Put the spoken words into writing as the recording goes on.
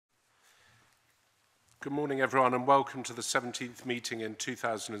Good morning, everyone, and welcome to the 17th meeting in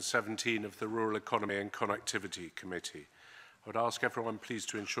 2017 of the Rural Economy and Connectivity Committee. I would ask everyone please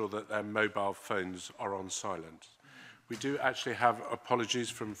to ensure that their mobile phones are on silent. We do actually have apologies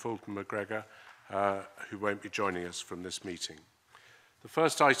from Fulton McGregor, who won't be joining us from this meeting. The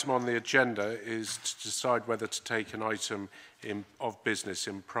first item on the agenda is to decide whether to take an item of business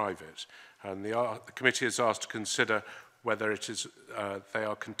in private. And the committee is asked to consider whether it is, they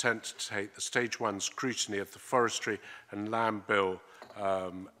are content to take the stage 1 scrutiny of the Forestry and Land Bill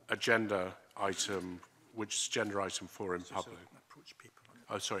agenda item, which is agenda item 4 in public.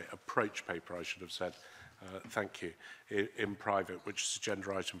 Approach paper, I should have said. Thank you. In private, which is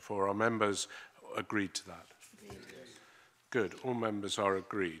agenda item 4. Our members agreed to that? Agreed. Good. All members are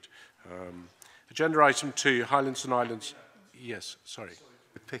agreed. Agenda item 2, Highlands and Islands. Yes, sorry.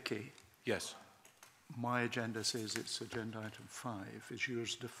 Picky. Yes. My agenda says it's agenda item 5. Is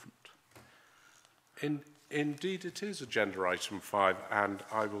yours different? Indeed, it is agenda item 5, and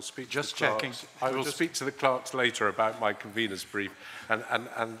I will speak to just the clerks. checking. I will speak to the clerks later about my convener's brief, and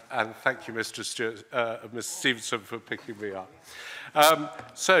thank you, Mr. Stevenson, for picking me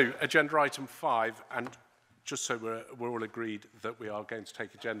up. So, agenda item 5, and just so we're all agreed that we are going to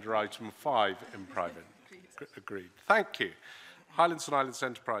take agenda item 5 in private. Agreed. Thank you. Highlands and Islands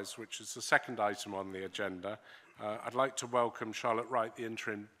Enterprise, which is the second item on the agenda. I'd like to welcome Charlotte Wright, the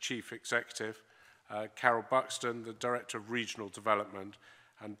Interim Chief Executive, Carroll Buxton, the Director of Regional Development,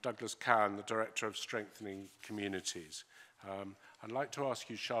 and Douglas Cowan, the Director of Strengthening Communities. I'd like to ask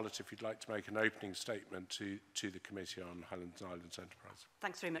you, Charlotte, if you'd like to make an opening statement to the Committee on Highlands and Islands Enterprise.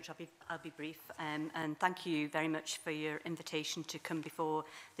 Thanks very much. I'll be brief. And thank you very much for your invitation to come before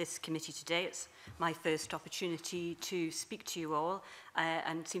this committee today. It's my first opportunity to speak to you all,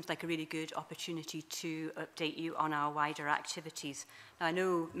 and it seems like a really good opportunity to update you on our wider activities. Now, I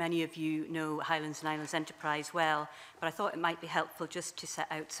know many of you know Highlands and Islands Enterprise well, but I thought it might be helpful just to set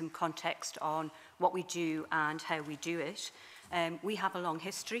out some context on what we do and how we do it. We have a long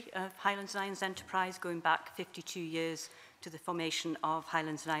history of Highlands and Islands Enterprise, going back 52 years to the formation of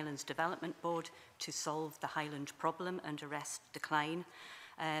Highlands and Islands Development Board to solve the Highland problem and arrest decline.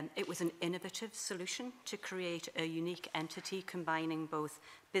 It was an innovative solution to create a unique entity combining both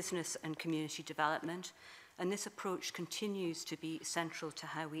business and community development, and this approach continues to be central to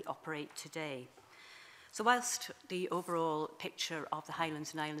how we operate today. So whilst the overall picture of the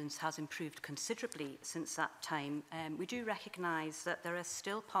Highlands and Islands has improved considerably since that time, we do recognise that there are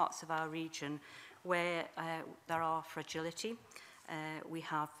still parts of our region where there are fragility. We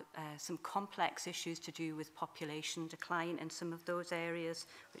have some complex issues to do with population decline in some of those areas,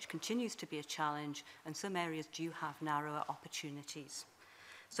 which continues to be a challenge, and some areas do have narrower opportunities.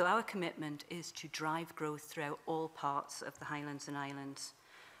 So our commitment is to drive growth throughout all parts of the Highlands and Islands.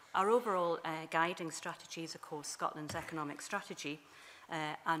 Our overall guiding strategy is, of course, Scotland's economic strategy,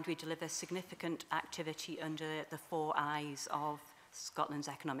 and we deliver significant activity under the 4 I's of Scotland's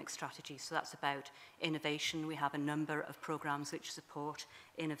economic strategy. So that's about innovation. We have a number of programmes which support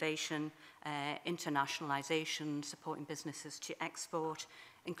innovation, internationalisation, supporting businesses to export,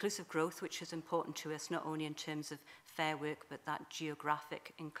 inclusive growth, which is important to us, not only in terms of fair work, but that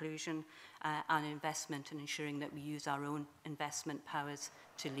geographic inclusion, and investment, and ensuring that we use our own investment powers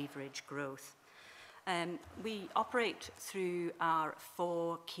to leverage growth. We operate through our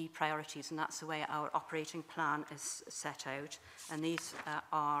 4 key priorities, and that's the way our operating plan is set out. And these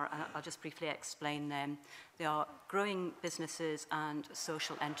are, I'll just briefly explain them. They are growing businesses and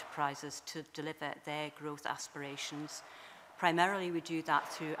social enterprises to deliver their growth aspirations. Primarily, we do that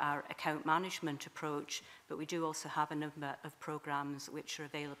through our account management approach, but we do also have a number of programmes which are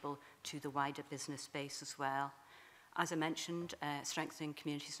available to the wider business space as well. As I mentioned, strengthening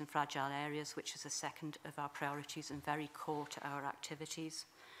communities in fragile areas, which is a second of our priorities and very core to our activities.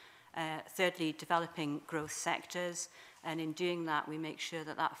 Thirdly, developing growth sectors, and in doing that, we make sure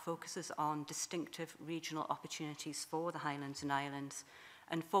that that focuses on distinctive regional opportunities for the Highlands and Islands.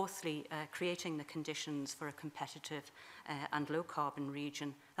 And fourthly, creating the conditions for a competitive and low-carbon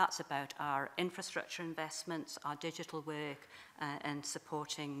region. That's about our infrastructure investments, our digital work, and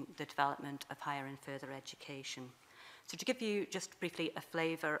supporting the development of higher and further education. So to give you just briefly a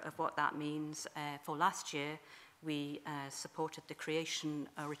flavour of what that means, for last year, we supported the creation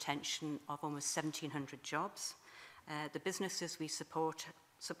or retention of almost 1,700 jobs. The businesses we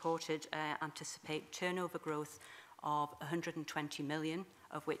supported anticipate turnover growth of 120 million,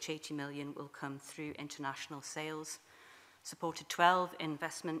 of which 80 million will come through international sales, supported 12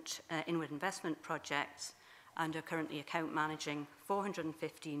 inward investment projects, and are currently account managing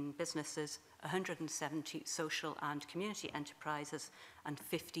 415 businesses 170 social and community enterprises, and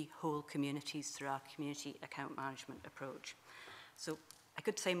 50 whole communities through our community account management approach. So I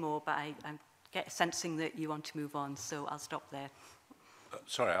could say more, but I get sensing that you want to move on, so I'll stop there.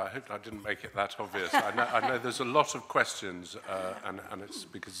 Sorry, I hope I didn't make it that obvious. I know there's a lot of questions, and it's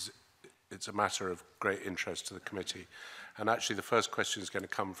because it's a matter of great interest to the committee. And actually, the first question is going to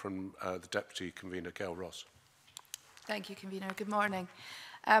come from the Deputy Convener, Gail Ross. Thank you, Convener. Good morning.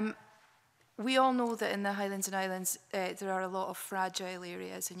 We all know that in the Highlands and Islands there are a lot of fragile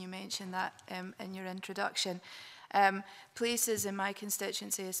areas, and you mentioned that in your introduction. Places in my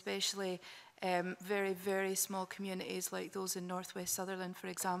constituency especially, very, very small communities like those in Northwest Sutherland, for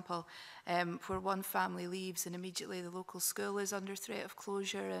example, where one family leaves and immediately the local school is under threat of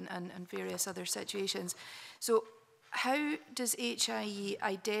closure and various other situations. So how does HIE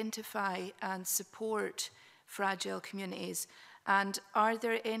identify and support fragile communities? And are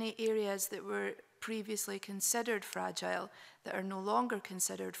there any areas that were previously considered fragile that are no longer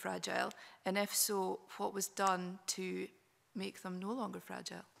considered fragile? And if so, what was done to make them no longer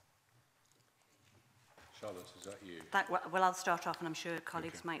fragile? Charlotte, is that you? Well, I'll start off, and I'm sure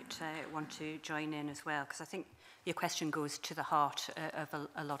colleagues might want to join in as well, because I think your question goes to the heart of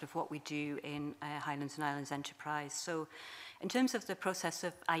a lot of what we do in Highlands and Islands Enterprise. So in terms of the process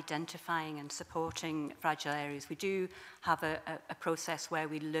of identifying and supporting fragile areas, we do have a process where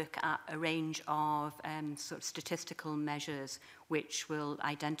we look at a range of sort of statistical measures which will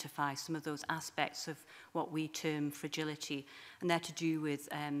identify some of those aspects of what we term fragility. And they're to do with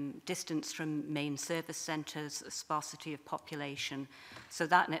distance from main service centres, sparsity of population. So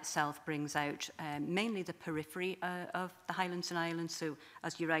that in itself brings out mainly the periphery of the Highlands and Islands. So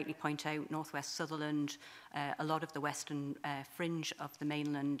as you rightly point out, Northwest Sutherland, a lot of the western fringe of the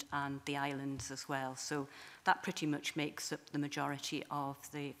mainland and the islands as well. So that pretty much makes up the majority of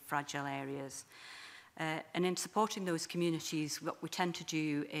the fragile areas. And in supporting those communities, what we tend to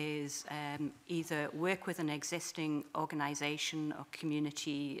do is either work with an existing organisation or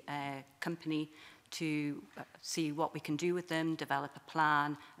community company to see what we can do with them, develop a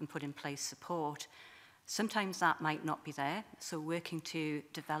plan and put in place support. Sometimes that might not be there, so working to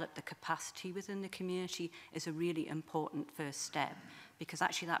develop the capacity within the community is a really important first step, because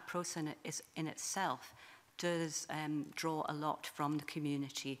actually that process in itself does draw a lot from the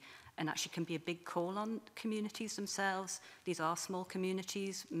community, and actually can be a big call on communities themselves. These are small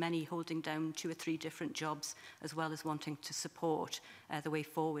communities, many holding down 2 or 3 different jobs, as well as wanting to support the way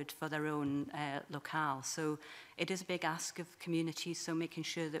forward for their own locale. So it is a big ask of communities, so making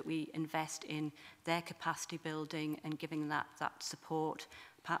sure that we invest in their capacity building and giving that support,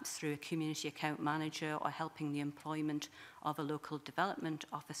 perhaps through a community account manager or helping the employment of a local development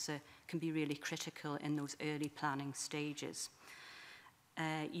officer, can be really critical in those early planning stages.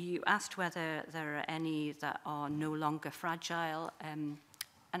 You asked whether there are any that are no longer fragile, and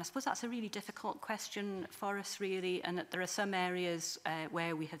I suppose that's a really difficult question for us, really, and that there are some areas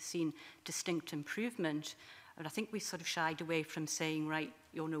where we have seen distinct improvement, but I think we sort of shied away from saying, right,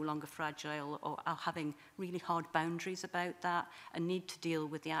 you're no longer fragile, or having really hard boundaries about that, and need to deal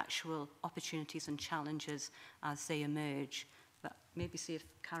with the actual opportunities and challenges as they emerge. But maybe see if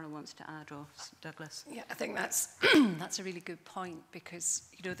Carroll wants to add, or Douglas. Yeah, I think that's that's a really good point, because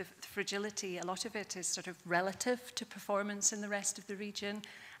you know the fragility, a lot of it is sort of relative to performance in the rest of the region,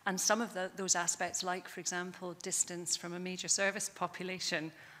 and some of those aspects, like for example distance from a major service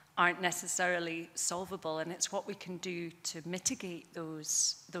population, aren't necessarily solvable, and it's what we can do to mitigate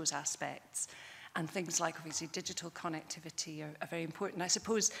those aspects. And things like obviously digital connectivity are very important. I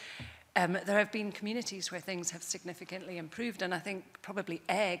suppose there have been communities where things have significantly improved, and I think probably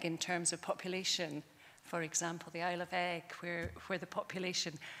Egg in terms of population, for example, the Isle of Egg, where the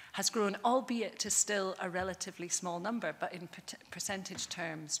population has grown, albeit to still a relatively small number, but in percentage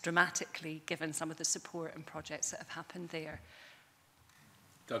terms dramatically, given some of the support and projects that have happened there.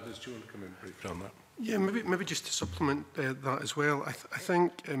 Douglas, do you want to come in briefly on that? Yeah, maybe just to supplement that as well. I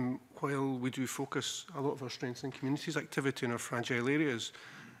think while we do focus a lot of our strengths in communities activity in our fragile areas,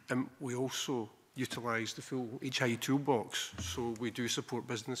 we also utilise the full HIE toolbox. So we do support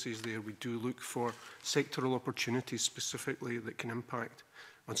businesses there. We do look for sectoral opportunities specifically that can impact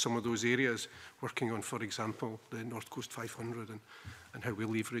on some of those areas, working on, for example, the North Coast 500 and how we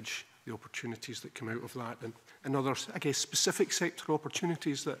leverage the opportunities that come out of that, and other, I guess, specific sector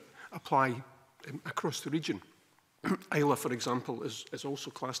opportunities that apply across the region. Isla, for example, is also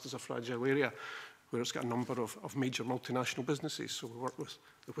classed as a fragile area, where it's got a number of major multinational businesses. So we work with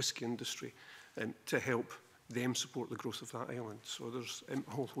the whisky industry to help them support the growth of that island. So there's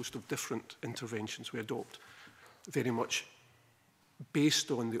a whole host of different interventions we adopt, very much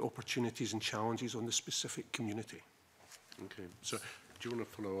based on the opportunities and challenges on the specific community. Okay, so do you want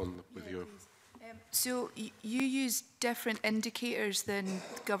to follow on with your... So you use different indicators than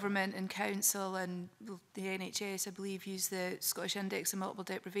government and council and the NHS, I believe, use the Scottish Index of Multiple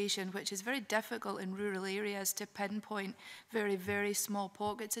Deprivation, which is very difficult in rural areas to pinpoint very, very small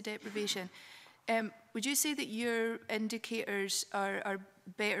pockets of deprivation. Would you say that your indicators are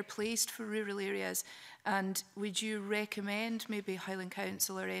better placed for rural areas? And would you recommend maybe Highland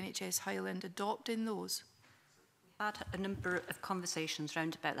Council or NHS Highland adopting those? Had a number of conversations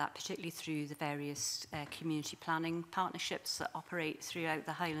round about that, particularly through the various community planning partnerships that operate throughout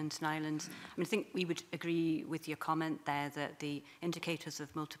the Highlands and Islands. I mean, I think we would agree with your comment there that the indicators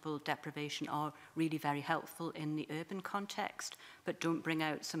of multiple deprivation are really very helpful in the urban context, but don't bring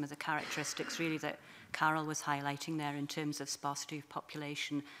out some of the characteristics really that Carroll was highlighting there in terms of sparsity of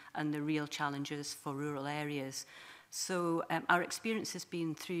population and the real challenges for rural areas. So our experience has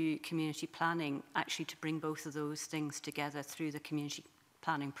been through community planning, actually to bring both of those things together through the community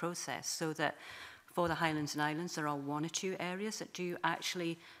planning process, so that for the Highlands and Islands, there are one or two areas that do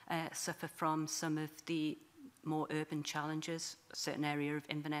actually suffer from some of the more urban challenges. A certain area of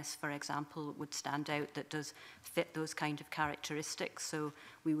Inverness, for example, would stand out that does fit those kind of characteristics. So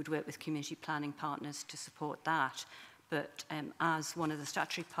we would work with community planning partners to support that. But as one of the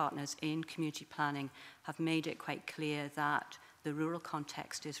statutory partners in community planning, have made it quite clear that the rural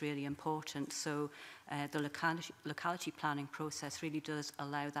context is really important. So the locality planning process really does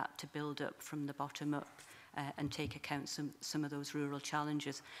allow that to build up from the bottom up and take account some of those rural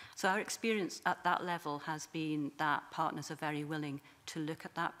challenges. So our experience at that level has been that partners are very willing to look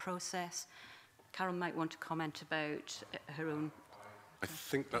at that process. Carol might want to comment about her own. I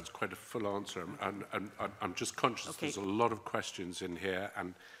think that's quite a full answer, and I'm just conscious there's a lot of questions in here,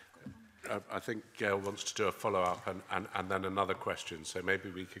 and I think Gail wants to do a follow-up and then another question, so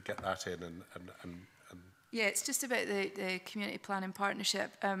maybe we could get that in and Yeah, it's just about the community planning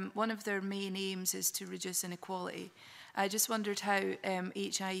partnership. One of their main aims is to reduce inequality. I just wondered how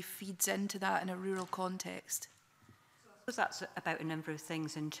HI feeds into that in a rural context. That's about a number of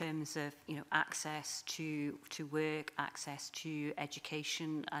things in terms of, you know, access to work, access to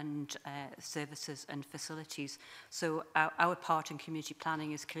education and services and facilities. So our part in community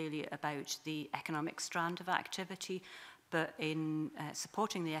planning is clearly about the economic strand of activity, but in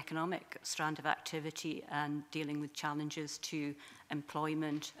supporting the economic strand of activity and dealing with challenges to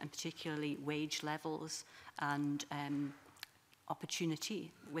employment and particularly wage levels and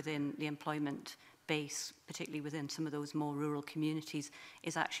opportunity within the employment base, particularly within some of those more rural communities,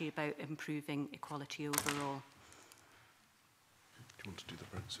 is actually about improving equality overall. Do you want to do the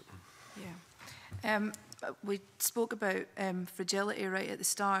Brexit one? Yeah. We spoke about fragility right at the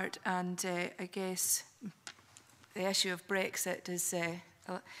start, and I guess the issue of Brexit is a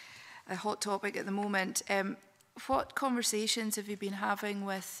hot topic at the moment. What conversations have you been having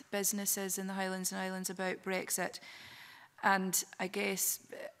with businesses in the Highlands and Islands about Brexit? And I guess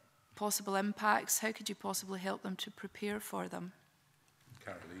possible impacts, how could you possibly help them to prepare for them?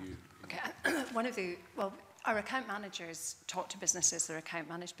 Carol, are you? Okay. Our account managers talk to businesses, their account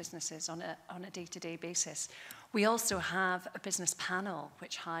managed businesses on a day-to-day basis. We also have a business panel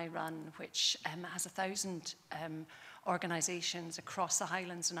which I run, which has 1,000 organisations across the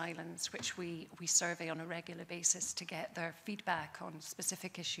Highlands and Islands, which we survey on a regular basis to get their feedback on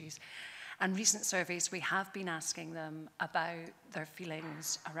specific issues. And recent surveys, we have been asking them about their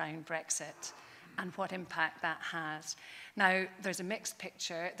feelings around Brexit and what impact that has. Now, there's a mixed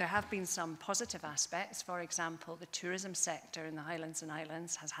picture. There have been some positive aspects. For example, the tourism sector in the Highlands and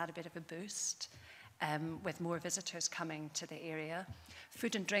Islands has had a bit of a boost with more visitors coming to the area.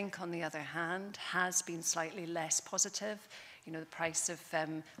 Food and drink, on the other hand, has been slightly less positive. You know, the price of,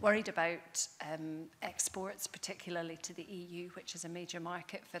 worried about exports, particularly to the EU, which is a major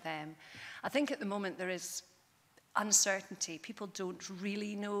market for them. I think at the moment there is uncertainty. People don't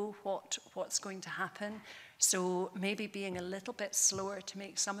really know what's going to happen. So maybe being a little bit slower to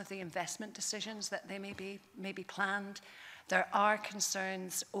make some of the investment decisions that they may be planned. There are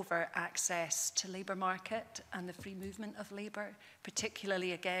concerns over access to labour market and the free movement of labour,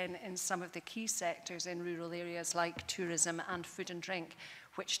 particularly again in some of the key sectors in rural areas like tourism and food and drink,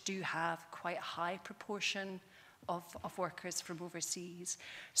 which do have quite a high proportion of workers from overseas.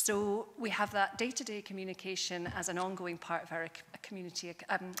 So we have that day-to-day communication as an ongoing part of our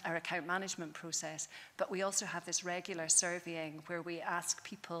our account management process, but we also have this regular surveying where we ask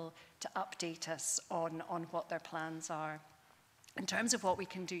people to update us on what their plans are. In terms of what we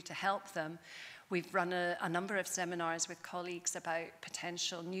can do to help them, we've run a number of seminars with colleagues about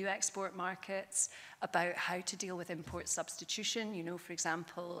potential new export markets, about how to deal with import substitution. You know, for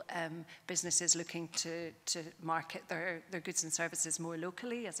example, businesses looking to market their goods and services more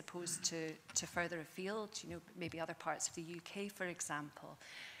locally as opposed to further afield, you know, maybe other parts of the UK, for example.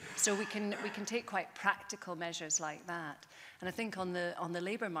 So we can take quite practical measures like that. And I think on the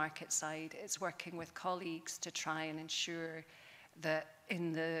labour market side, it's working with colleagues to try and ensure that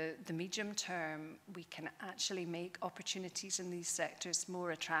in the medium term, we can actually make opportunities in these sectors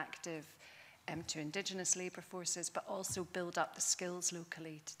more attractive to Indigenous labour forces, but also build up the skills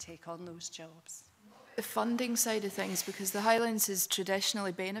locally to take on those jobs. The funding side of things, because the Highlands has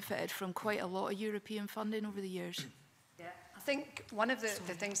traditionally benefited from quite a lot of European funding over the years. Yeah, I think one of the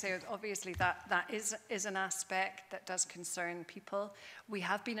things there, obviously, that is an aspect that does concern people. We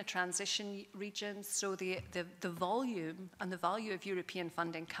have been a transition region, so the volume and the value of European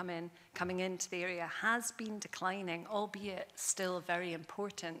funding coming into the area has been declining, albeit still very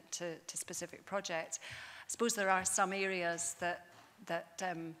important to specific projects. I suppose there are some areas that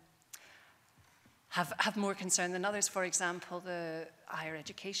have more concern than others. For example, the higher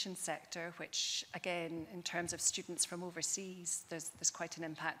education sector, which again, in terms of students from overseas, there's quite an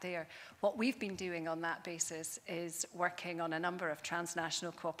impact there. What we've been doing on that basis is working on a number of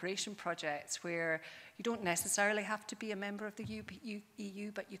transnational cooperation projects where you don't necessarily have to be a member of the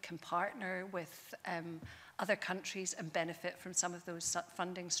EU, but you can partner with other countries and benefit from some of those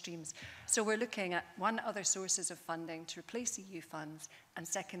funding streams. So we're looking at, one, other sources of funding to replace EU funds, and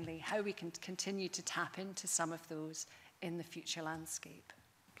secondly, how we can continue to tap into some of those in the future landscape.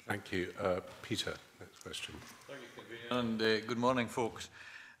 Thank you. Peter, next question. Thank you, Convener. And good morning, folks.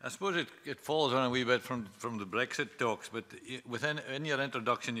 I suppose it follows on a wee bit from the Brexit talks, but in your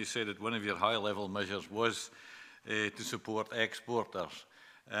introduction you said that one of your high-level measures was to support exporters.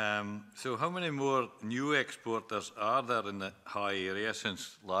 So how many more new exporters are there in the High area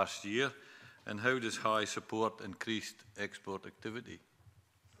since last year, and how does High support increased export activity?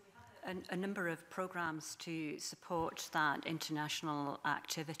 A number of programmes to support that international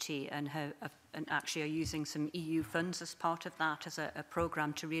activity, and actually are using some EU funds as part of that as a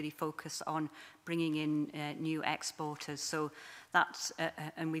programme to really focus on bringing in new exporters. So that's,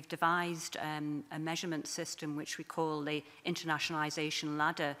 and we've devised a measurement system which we call the internationalisation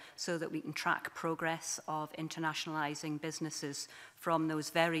ladder, so that we can track progress of internationalising businesses from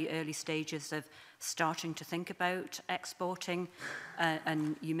those very early stages of starting to think about exporting.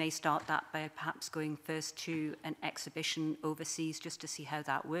 And you may start that by perhaps going first to an exhibition overseas just to see how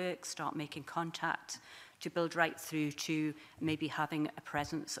that works, start making contact, to build right through to maybe having a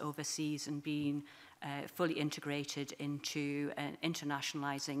presence overseas and being fully integrated into an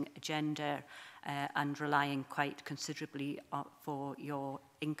internationalising agenda and relying quite considerably for your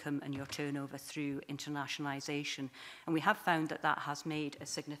income and your turnover through internationalisation. And we have found that that has made a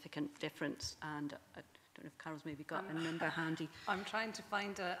significant difference. And I don't know if Carol's maybe got a number handy. I'm trying to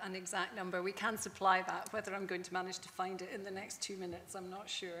find an exact number. We can supply that. Whether I'm going to manage to find it in the next 2 minutes, I'm not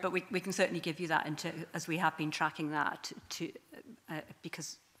sure. But we can certainly give you that, as we have been tracking that,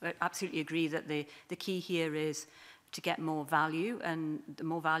 because I absolutely agree that the key here is to get more value, and the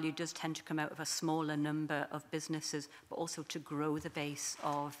more value does tend to come out of a smaller number of businesses, but also to grow the base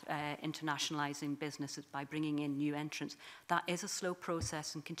of internationalising businesses by bringing in new entrants. That is a slow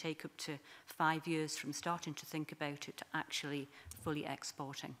process and can take up to 5 years from starting to think about it to actually fully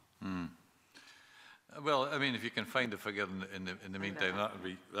exporting. Mm. Well, I mean, if you can find a figure in the meantime,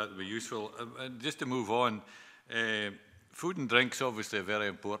 that would be useful. Just to move on, food and drink's obviously a very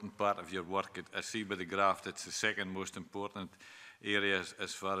important part of your work. I see by the graph it's the second most important area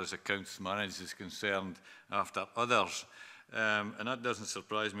as far as accounts managed is concerned after others. And that doesn't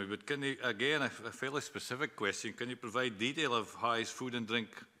surprise me, but can you, again, a fairly specific question, can you provide detail of High's food and drink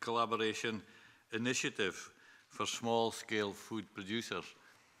collaboration initiative for small-scale food producers?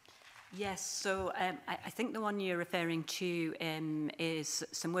 Yes, so I think the one you're referring to is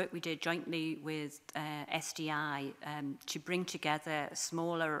some work we did jointly with SDI to bring together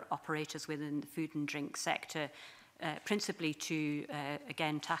smaller operators within the food and drink sector, principally to,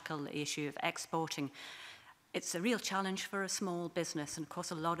 again, tackle the issue of exporting. It's a real challenge for a small business, and of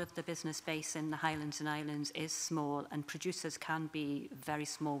course a lot of the business base in the Highlands and Islands is small, and producers can be very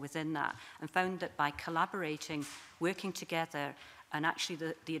small within that, and found that by collaborating, working together, and actually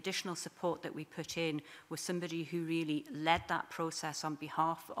the additional support that we put in was somebody who really led that process on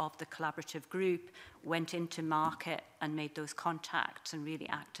behalf of the collaborative group, went into market and made those contacts and really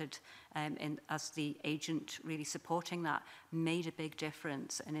acted as the agent really supporting that made a big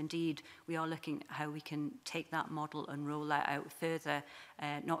difference. And indeed, we are looking at how we can take that model and roll that out further,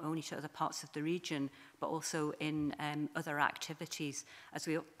 not only to other parts of the region, but also in other activities, as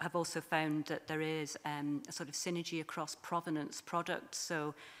we have also found that there is a sort of synergy across provenance products.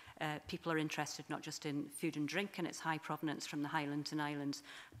 So people are interested not just in food and drink and its high provenance from the Highlands and Islands,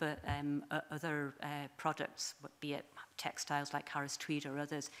 but other products, be it textiles like Harris Tweed or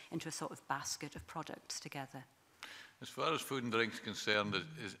others, into a sort of basket of products together. As far as food and drinks concerned,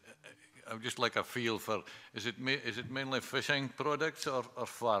 I'm just like a feel for, is it mainly fishing products or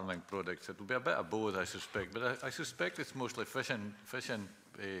farming products? It'll be a bit of both, I suspect, but I suspect it's mostly fishing.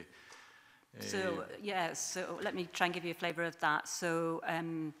 So, yeah, so let me try and give you a flavour of that. So,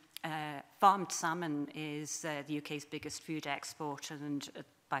 farmed salmon is the UK's biggest food exporter, and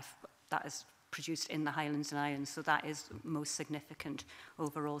that is produced in the Highlands and Islands, so that is most significant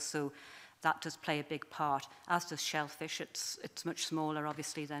overall. So that does play a big part, as does shellfish. It's much smaller,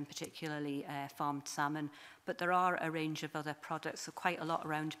 obviously, than particularly farmed salmon. But there are a range of other products, so quite a lot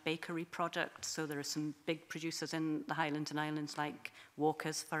around bakery products. So there are some big producers in the Highlands and Islands, like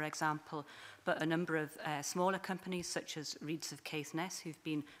Walker's, for example, but a number of smaller companies, such as Reeds of Caithness, who've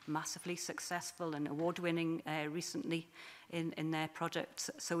been massively successful and award-winning recently in their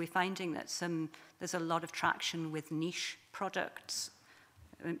products. So we're finding that there's a lot of traction with niche products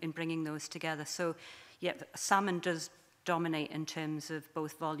in bringing those together. So, yeah, salmon does dominate in terms of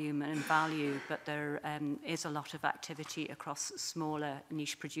both volume and value, but there is a lot of activity across smaller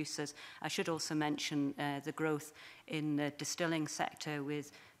niche producers. I should also mention the growth in the distilling sector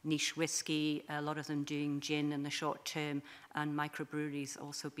with niche whiskey, a lot of them doing gin in the short term, and microbreweries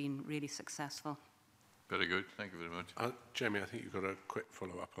also been really successful. Very good, thank you very much. Jamie, I think you've got a quick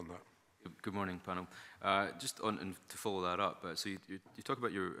follow-up on that. Good morning, panel. Just on to follow that up, so you talk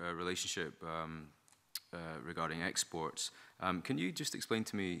about your relationship regarding exports. Can you just explain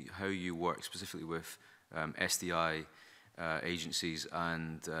to me how you work specifically with SDI agencies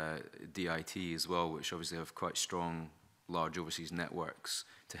and DIT as well, which obviously have quite strong, large overseas networks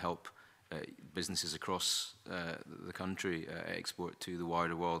to help businesses across the country export to the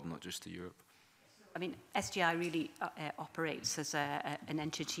wider world, not just to Europe? I mean, SDI really operates as an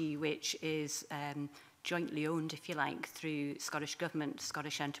entity which is jointly owned, if you like, through Scottish Government,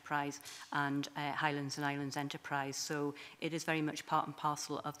 Scottish Enterprise and Highlands and Islands Enterprise. So it is very much part and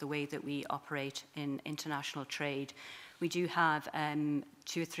parcel of the way that we operate in international trade. We do have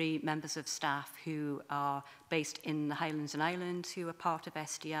 2 or 3 members of staff who are based in the Highlands and Islands who are part of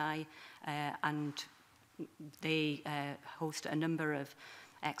SDI, and they host a number of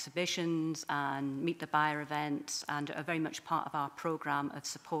exhibitions and meet the buyer events and are very much part of our programme of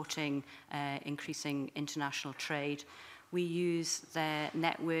supporting increasing international trade. We use their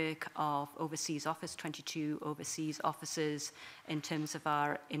network of overseas office, 22 overseas offices, in terms of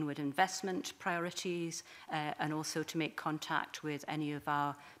our inward investment priorities, and also to make contact with any of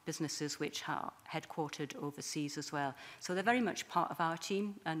our businesses which are headquartered overseas as well. So they're very much part of our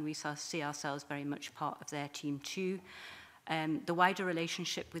team, and we see ourselves very much part of their team too. The wider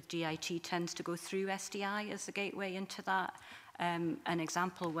relationship with DIT tends to go through SDI as the gateway into that. An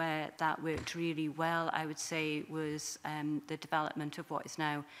example where that worked really well, I would say, was the development of what is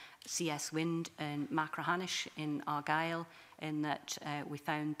now CS Wind in Machrihanish in Argyll, in that we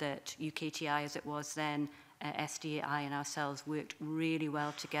found that UKTI, as it was then, SDI and ourselves worked really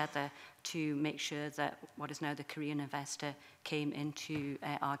well together to make sure that what is now the Korean investor came into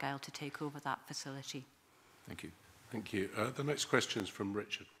Argyll to take over that facility. Thank you. Thank you. The next question is from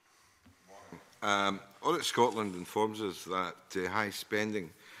Richard. Audit Scotland informs us that high spending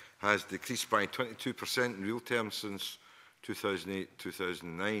has decreased by 22% in real terms since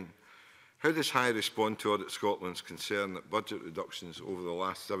 2008-2009. How does High respond to Audit Scotland's concern that budget reductions over the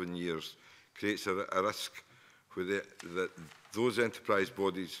last 7 years creates a risk that those enterprise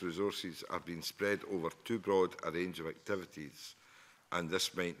bodies' resources are being spread over too broad a range of activities, and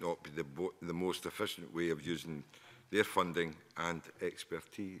this might not be the most efficient way of using their funding and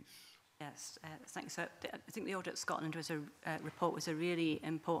expertise? Yes, thanks. So I think the Audit Scotland report was a really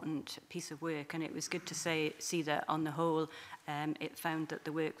important piece of work, and it was good to see that on the whole it found that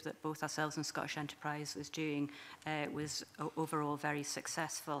the work that both ourselves and Scottish Enterprise was doing was overall very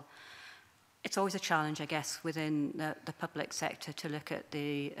successful. It's always a challenge, I guess, within the public sector to look at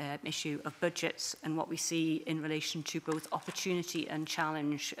the issue of budgets and what we see in relation to both opportunity and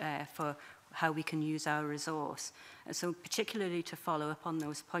challenge for how we can use our resource. And so particularly to follow up on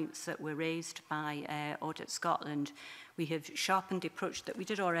those points that were raised by Audit Scotland, we have sharpened the approach that we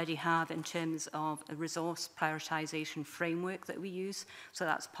did already have in terms of a resource prioritisation framework that we use. So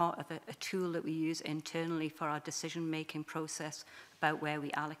that's part of a tool that we use internally for our decision-making process about where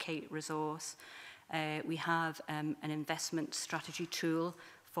we allocate resource. We have an investment strategy tool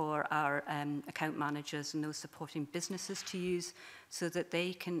for our account managers and those supporting businesses to use so that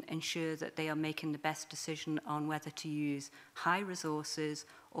they can ensure that they are making the best decision on whether to use high resources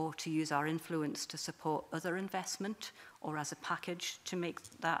or to use our influence to support other investment or as a package to make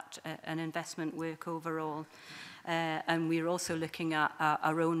that an investment work overall. And we're also looking at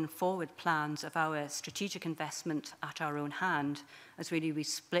our own forward plans of our strategic investment at our own hand, as really we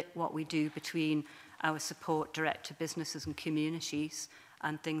split what we do between our support direct to businesses and communities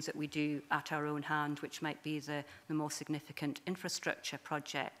and things that we do at our own hand, which might be the more significant infrastructure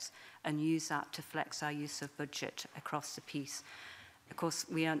projects, and use that to flex our use of budget across the piece. Of course,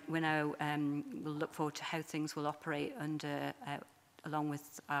 we now will look forward to how things will operate under, along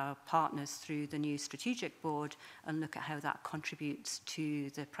with our partners through the new strategic board, and look at how that contributes to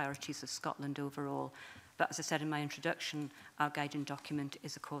the priorities of Scotland overall. But as I said in my introduction, our guiding document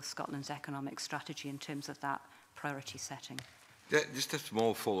is, of course, Scotland's economic strategy in terms of that priority setting. Yeah, just a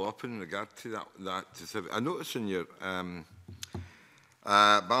small follow-up in regard to that. I noticed in your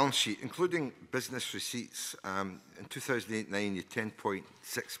balance sheet, including business receipts, in 2008-9 you had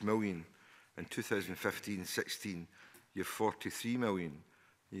 10.6 million, in 2015-16 you have 43 million.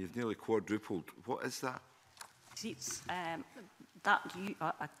 You've nearly quadrupled. What is that? Receipts, I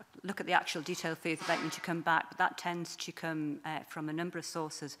look at the actual detail for you if you'd like me to come back, but that tends to come from a number of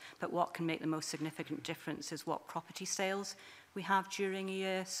sources. But what can make the most significant difference is what property sales we have during a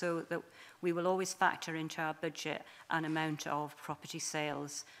year, so that we will always factor into our budget an amount of property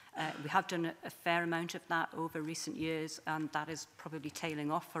sales. We have done a fair amount of that over recent years, and that is probably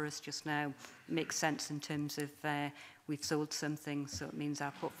tailing off for us just now. It makes sense in terms of we've sold some things, so it means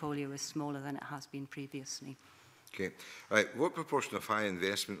our portfolio is smaller than it has been previously. Okay. Right. What proportion of high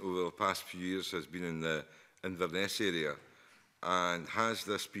investment over the past few years has been in the Inverness area? And has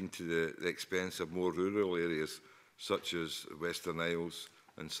this been to the expense of more rural areas, such as Western Isles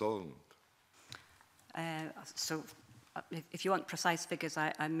and Sutherland? So if you want precise figures,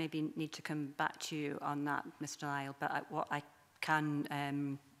 I maybe need to come back to you on that, Mr. Lyle, but what I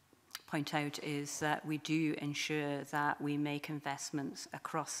can point out is that we do ensure that we make investments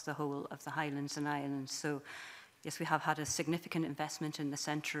across the whole of the Highlands and Islands. So yes, we have had a significant investment in the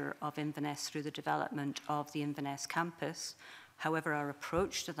centre of Inverness through the development of the Inverness campus. However, our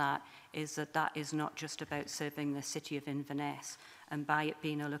approach to that is that is not just about serving the city of Inverness, and by it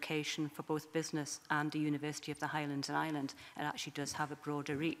being a location for both business and the University of the Highlands and Islands, it actually does have a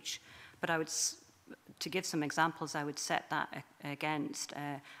broader reach. But to give some examples, I would set that against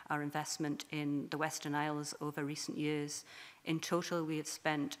our investment in the Western Isles over recent years. In total, we have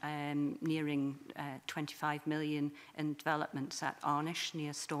spent nearing 25 million in developments at Arnish,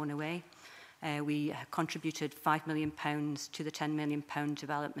 near Stornoway. We contributed £5 million to the £10 million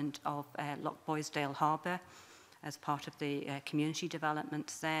development of Loch Boysdale Harbour as part of the community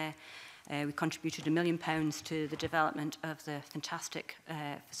developments there. We contributed £1 million to the development of the fantastic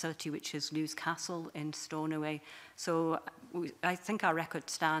facility which is Lewes Castle in Stornoway. So I think our record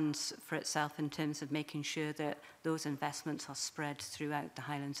stands for itself in terms of making sure that those investments are spread throughout the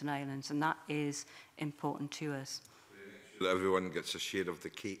Highlands and Islands, and that is important to us. That everyone gets a share of the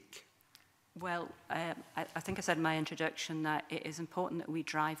cake. Well, I think I said in my introduction that it is important that we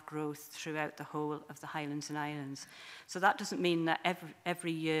drive growth throughout the whole of the Highlands and Islands. So that doesn't mean that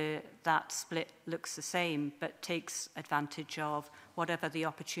every year that split looks the same, but takes advantage of whatever the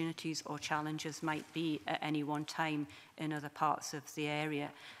opportunities or challenges might be at any one time in other parts of the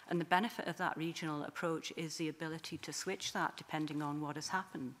area. And the benefit of that regional approach is the ability to switch that depending on what has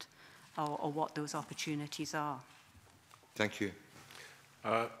happened or what those opportunities are. Thank you.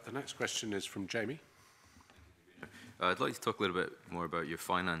 The next question is from Jamie. I'd like to talk a little bit more about your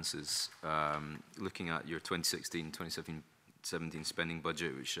finances. Looking at your 2016-2017 spending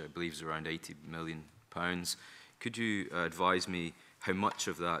budget, which I believe is around £80 million, could you advise me how much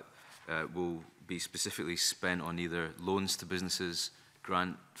of that will be specifically spent on either loans to businesses,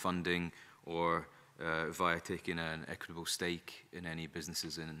 grant funding, or via taking an equitable stake in any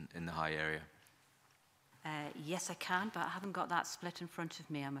businesses in the High area? Yes, I can, but I haven't got that split in front of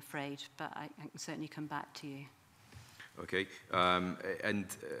me, I'm afraid, but I can certainly come back to you. Okay, and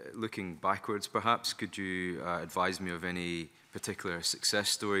looking backwards perhaps, could you advise me of any particular success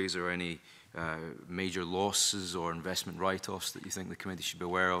stories or any major losses or investment write-offs that you think the committee should be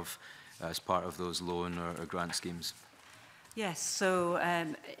aware of as part of those loan or grant schemes? Yes, so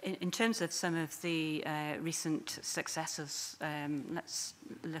in terms of some of the recent successes, let's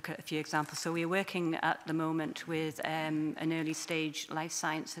look at a few examples. So we're working at the moment with an early stage life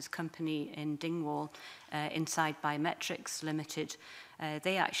sciences company in Dingwall, Inside Biometrics Limited.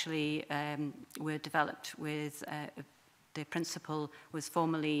 They actually were developed with the principal was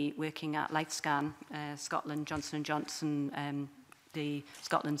formerly working at LifeScan, Scotland, Johnson & Johnson,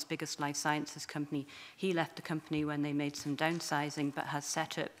 Scotland's biggest life sciences company. He left the company when they made some downsizing, but has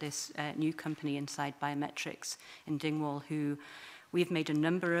set up this new company Inside Biometrics in Dingwall, who we've made a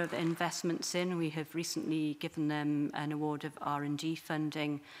number of investments in. We have recently given them an award of R&D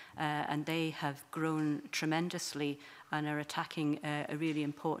funding, and they have grown tremendously and are attacking a really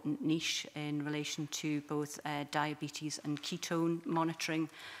important niche in relation to both diabetes and ketone monitoring.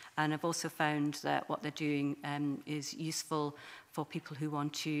 And I've also found that what they're doing is useful for people who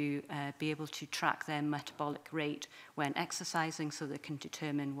want to be able to track their metabolic rate when exercising, so they can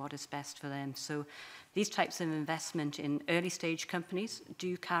determine what is best for them. So these types of investment in early stage companies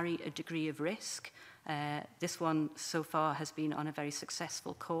do carry a degree of risk. This one so far has been on a very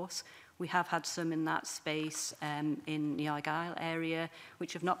successful course. We have had some in that space in the Argyll area,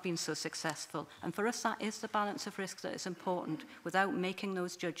 which have not been so successful. And for us, that is the balance of risk that is important. Without making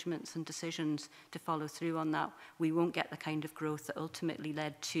those judgments and decisions to follow through on that, we won't get the kind of growth that ultimately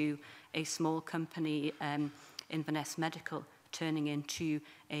led to a small company, Inverness Medical, turning into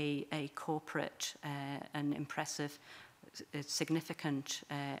a corporate and impressive, significant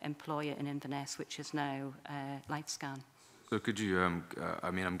employer in Inverness, which is now LifeScan. So could you,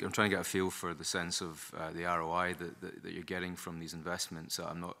 I mean, I'm trying to get a feel for the sense of the ROI that you're getting from these investments.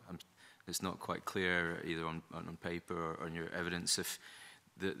 It's not quite clear either on paper or on your evidence if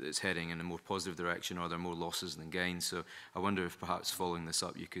it's heading in a more positive direction or there are more losses than gains. So I wonder if perhaps following this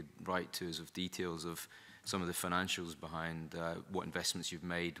up, you could write to us with details of some of the financials behind what investments you've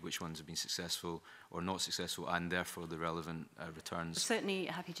made, which ones have been successful or not successful, and therefore the relevant returns. Certainly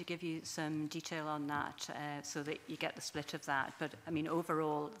happy to give you some detail on that so that you get the split of that. But I mean,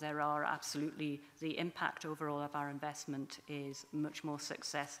 overall, there are absolutely, the impact overall of our investment is much more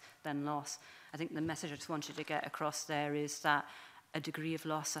success than loss. I think the message I just wanted to get across there is that a degree of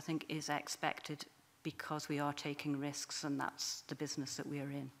loss, I think, is expected because we are taking risks, and that's the business that we are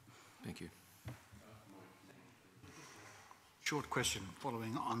in. Thank you. Short question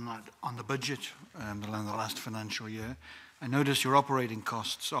following on that, on the budget, the last financial year. I notice your operating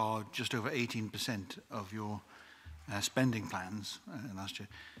costs are just over 18% of your spending plans last year.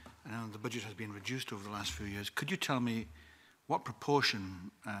 I know the budget has been reduced over the last few years. Could you tell me what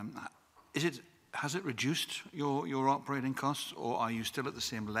proportion, has it reduced your operating costs, or are you still at the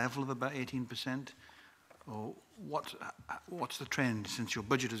same level of about 18%? Or what's the trend since your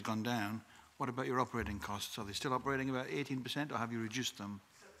budget has gone down? What about your operating costs? Are they still operating about 18%, or have you reduced them?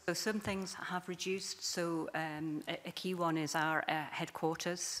 So some things have reduced. So a key one is our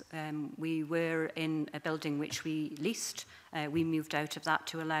headquarters. We were in a building which we leased. We moved out of that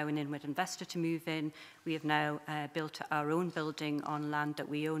to allow an inward investor to move in. We have now built our own building on land that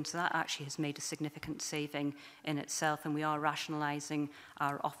we own. So that actually has made a significant saving in itself. And we are rationalising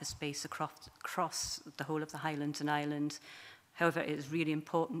our office space across the whole of the Highlands and Islands. However, it is really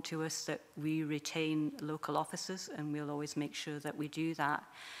important to us that we retain local offices, and we'll always make sure that we do that.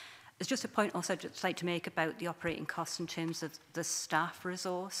 There's just a point also I'd just like to make about the operating costs in terms of the staff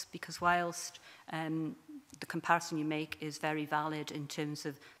resource, because whilst the comparison you make is very valid in terms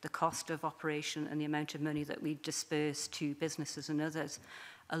of the cost of operation and the amount of money that we disperse to businesses and others,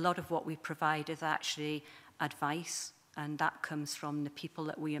 a lot of what we provide is actually advice, and that comes from the people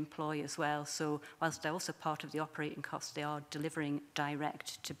that we employ as well. So whilst they're also part of the operating costs, they are delivering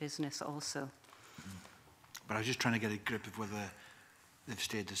direct to business also. But I was just trying to get a grip of whether they've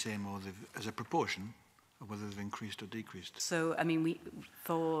stayed the same or as a proportion, or whether they've increased or decreased. So, I mean,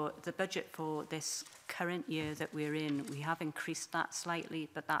 for the budget for this current year that we're in, we have increased that slightly,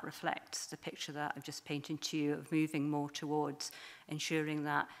 but that reflects the picture that I've just painted to you of moving more towards ensuring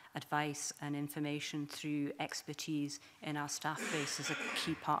that advice and information through expertise in our staff base is a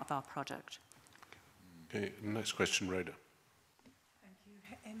key part of our project. Okay, next question, Rhoda.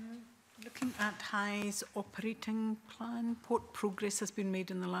 Thank you. Looking at High's operating plan, what progress has been made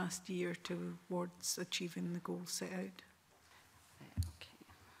in the last year towards achieving the goals set out? Okay,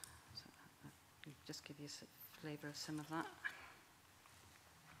 so I'll just give you a flavour of some of that.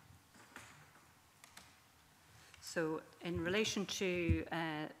 So in relation to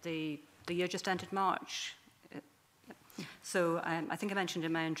the year just ended March, so I think I mentioned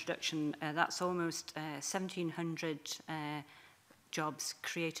in my introduction, that's almost 1,700 jobs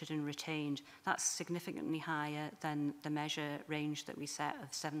created and retained. That's significantly higher than the measure range that we set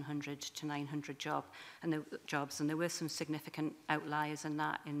of 700 to 900 jobs. And there were some significant outliers in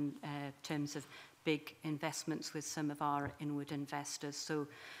that in terms of big investments with some of our inward investors. So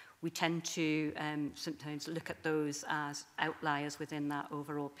we tend to sometimes look at those as outliers within that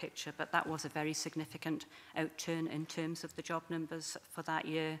overall picture, but that was a very significant outturn in terms of the job numbers for that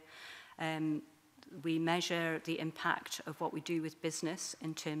year. We measure the impact of what we do with business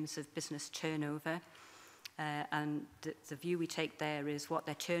in terms of business turnover. And the view we take there is what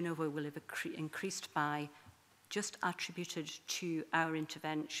their turnover will have increased by, just attributed to our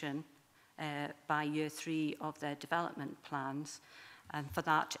intervention by year 3 of their development plans. And for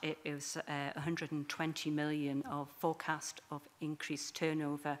that, it was 120 million of forecast of increased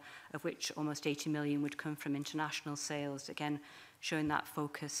turnover, of which almost 80 million would come from international sales. Again, showing that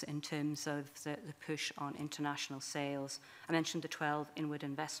focus in terms of the push on international sales. I mentioned the 12 inward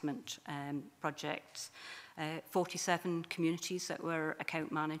investment projects, 47 communities that we're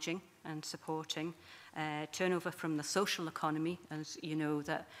account managing and supporting. Turnover from the social economy, as you know,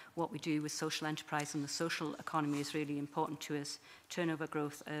 that what we do with social enterprise and the social economy is really important to us. Turnover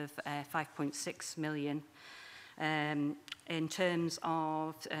growth of 5.6 million. In terms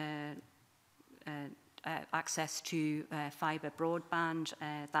of access to fibre broadband,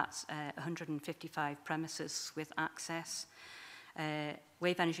 that's 155 premises with access.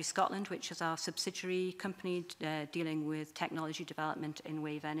 Wave Energy Scotland, which is our subsidiary company dealing with technology development in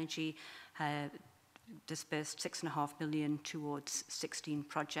wave energy, dispersed 6.5 million towards 16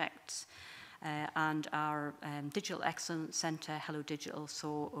 projects. And our Digital Excellence Centre, Hello Digital,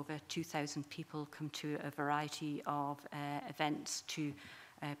 saw over 2,000 people come to a variety of events to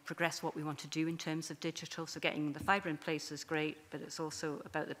progress what we want to do in terms of digital. So getting the fibre in place is great, but it's also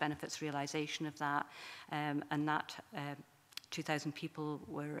about the benefits realisation of that. And that 2,000 people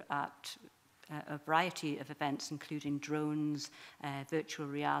were at a variety of events, including drones, virtual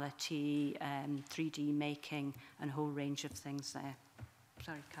reality, 3D making, and a whole range of things there.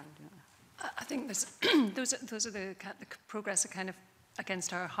 Sorry, Carol, do you want to? I think those are the progress kind of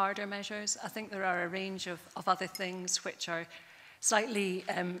against our harder measures. I think there are a range of other things which are slightly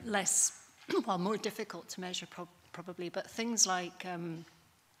less, well, more difficult to measure probably, but things like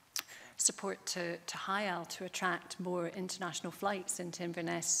support to HIAL to attract more international flights into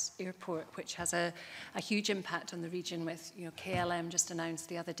Inverness Airport, which has a huge impact on the region with, you know, KLM just announced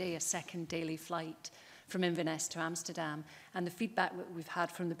the other day a second daily flight from Inverness to Amsterdam. And the feedback that we've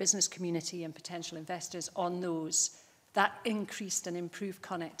had from the business community and potential investors on those, that increased and improved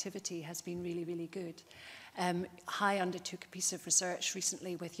connectivity has been really, really good. High undertook a piece of research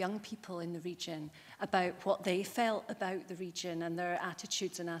recently with young people in the region about what they felt about the region and their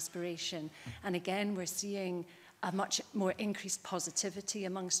attitudes and aspiration. And again, we're seeing a much more increased positivity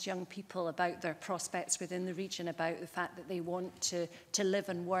amongst young people about their prospects within the region, about the fact that they want to live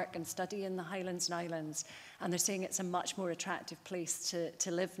and work and study in the Highlands and Islands. And they're saying it's a much more attractive place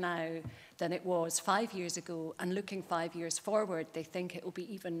to live now than it was 5 years ago. And looking 5 years forward, they think it will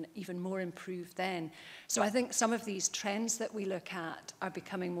be even more improved then. So I think some of these trends that we look at are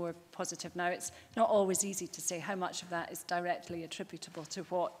becoming more positive. Now, it's not always easy to say how much of that is directly attributable to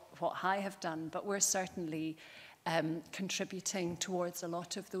what High have done, but we're certainly contributing towards a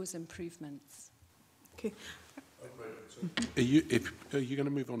lot of those improvements. Okay. Are you going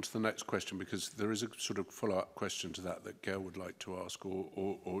to move on to the next question? Because there is a sort of follow-up question to that Gail would like to ask,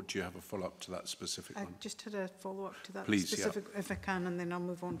 or do you have a follow-up to that specific one? I just had a follow-up to that. Please, specific, yeah. If I can, and then I'll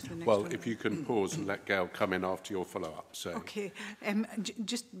move on to the next one. one. If you can pause and let Gail come in after your follow-up. So. Okay.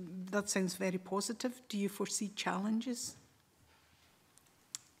 Just, that sounds very positive. Do you foresee challenges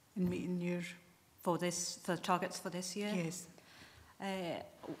in meeting your... For the targets for this year? Yes.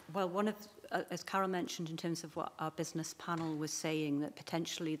 Well, one of, as Carol mentioned in terms of what our business panel was saying, that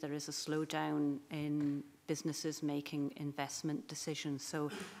potentially there is a slowdown in businesses making investment decisions. So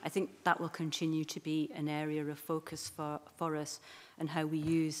I think that will continue to be an area of focus for us, and how we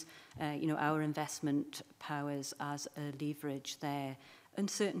use our investment powers as a leverage there.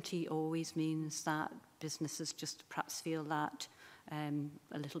 Uncertainty always means that businesses just perhaps feel that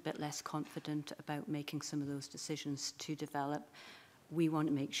a little bit less confident about making some of those decisions to develop. We want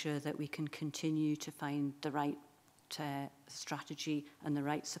to make sure that we can continue to find the right strategy and the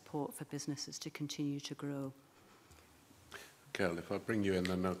right support for businesses to continue to grow. Gail, if I bring you in,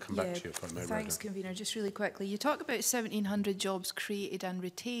 then I'll come back to you if I may. Thanks, Convener. Just really quickly, you talk about 1,700 jobs created and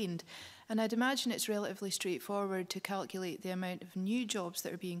retained, and I'd imagine it's relatively straightforward to calculate the amount of new jobs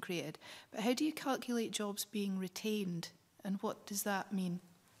that are being created. But how do you calculate jobs being retained, and what does that mean?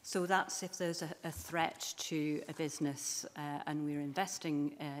 So that's if there's a threat to a business and we're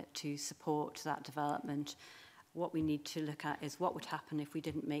investing to support that development. What we need to look at is what would happen if we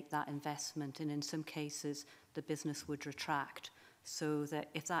didn't make that investment, and in some cases the business would retract. So that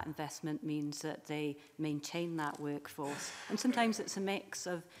if that investment means that they maintain that workforce, and sometimes it's a mix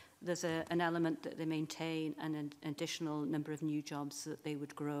of there's an element that they maintain and an additional number of new jobs that they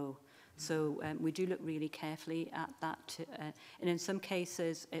would grow. So we do look really carefully at that. And in some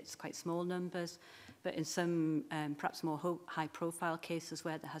cases, it's quite small numbers, but in some perhaps more high-profile cases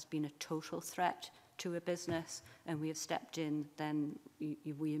where there has been a total threat to a business and we have stepped in, then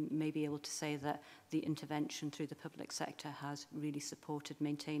we may be able to say that the intervention through the public sector has really supported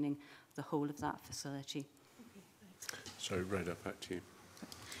maintaining the whole of that facility. Okay, so, Rhoda, back to you.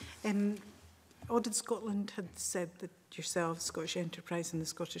 Audit Scotland had said that yourselves, Scottish Enterprise and the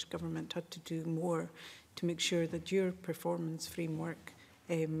Scottish Government had to do more to make sure that your performance framework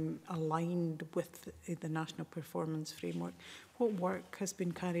aligned with the National Performance Framework. What work has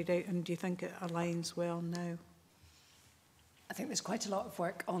been carried out, and do you think it aligns well now? I think there's quite a lot of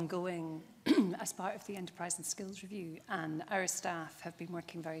work ongoing as part of the Enterprise and Skills Review, and our staff have been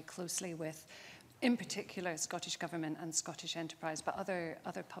working very closely with, in particular, Scottish Government and Scottish Enterprise, but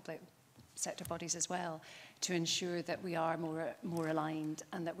other public sector bodies as well, to ensure that we are more aligned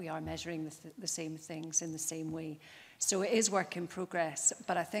and that we are measuring the same things in the same way. So it is work in progress,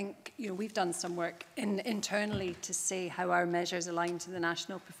 but I think we've done some work internally to say how our measures align to the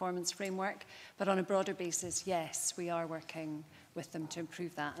National Performance Framework, but on a broader basis, yes, we are working with them to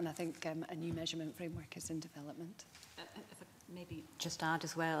improve that, and I think a new measurement framework is in development. If I maybe just add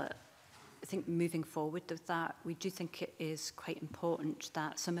as well, I think moving forward with that, we do think it is quite important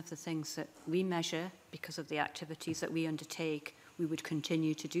that some of the things that we measure because of the activities that we undertake, we would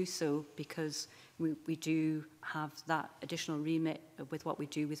continue to do so because we do have that additional remit with what we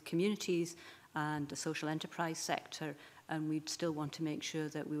do with communities and the social enterprise sector, and we'd still want to make sure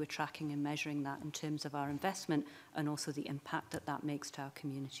that we were tracking and measuring that in terms of our investment and also the impact that that makes to our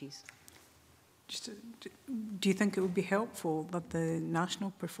communities. Do you think it would be helpful that the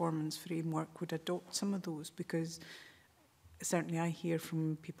National Performance Framework would adopt some of those? Because certainly I hear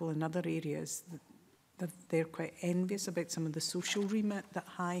from people in other areas that they're quite envious about some of the social remit that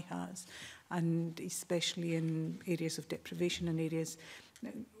High has, and especially in areas of deprivation and areas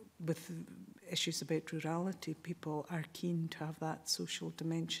with issues about rurality, people are keen to have that social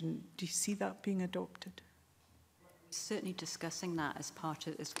dimension. Do you see that being adopted? Certainly discussing that as part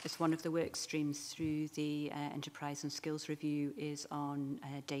of, as one of the work streams through the Enterprise and Skills Review is on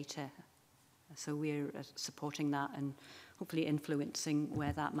data. So we're supporting that and hopefully influencing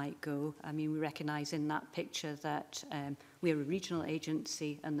where that might go. I mean, we recognise in that picture that we're a regional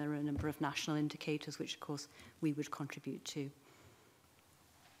agency and there are a number of national indicators which, of course, we would contribute to.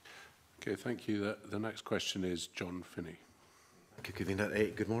 Okay, thank you. The next question is John Finney. Thank you,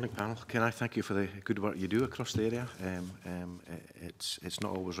 Convener. Good morning, panel. Can I thank you for the good work you do across the area? It's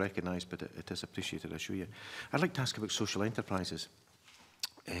not always recognised, but it is appreciated, I assure you. I'd like to ask about social enterprises.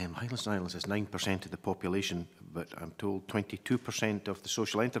 Highlands and Islands is 9% of the population, but I'm told 22% of the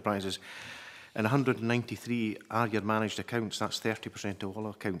social enterprises and 193 are your managed accounts. That's 30% of all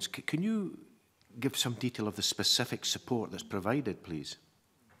accounts. Can you give some detail of the specific support that's provided, please?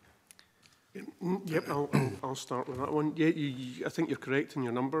 Yep, I'll start with that one. Yeah, I think you're correct in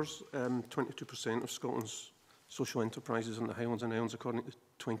your numbers. 22% of Scotland's social enterprises in the Highlands and Islands, according to the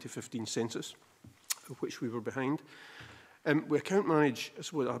 2015 census, of which we were behind. We account manage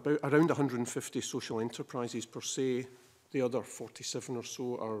about around 150 social enterprises per se. The other 47 or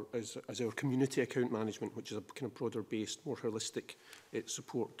so is our community account management, which is a kind of broader-based, more holistic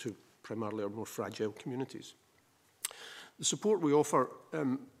support to primarily our more fragile communities. The support we offer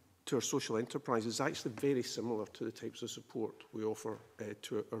to our social enterprise is actually very similar to the types of support we offer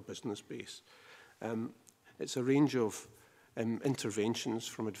to our business base. It's a range of interventions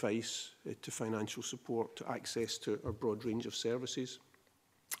from advice to financial support to access to our broad range of services,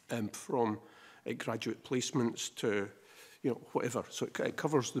 from graduate placements to whatever. So it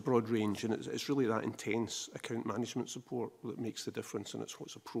covers the broad range, and it's really that intense account management support that makes the difference, and it's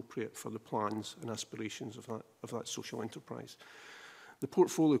what's appropriate for the plans and aspirations of that social enterprise. The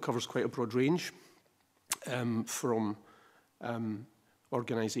portfolio covers quite a broad range, from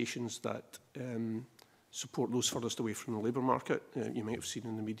organisations that support those furthest away from the labour market. You might have seen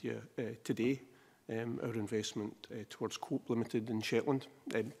in the media today our investment towards Cope Limited in Shetland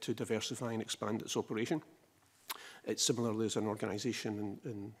to diversify and expand its operation. It's similarly as an organisation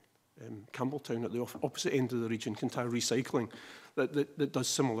in Campbelltown at the opposite end of the region, Kintyre Recycling, that does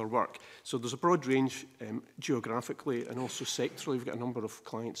similar work. So there's a broad range geographically and also sectorally. We've got a number of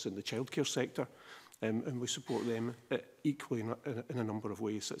clients in the childcare sector, and we support them equally in a number of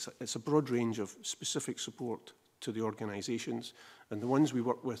ways. It's a broad range of specific support to the organisations, and the ones we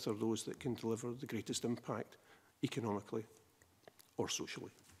work with are those that can deliver the greatest impact economically or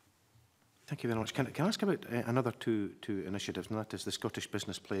socially. Thank you very much. Can I ask about another two initiatives, and that is the Scottish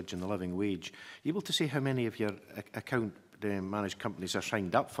Business Pledge and the Living Wage? Are you able to say how many of your account managed companies are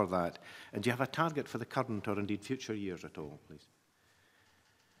signed up for that? And do you have a target for the current or indeed future years at all, please?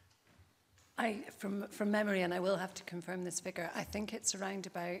 From memory, and I will have to confirm this figure, I think it's around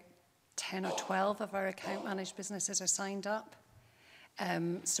about 10 or 12 of our account managed businesses are signed up.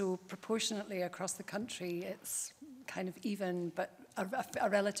 So proportionately across the country, it's kind of even, but a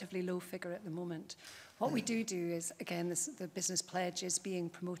relatively low figure at the moment. What we do is, again, the business pledge is being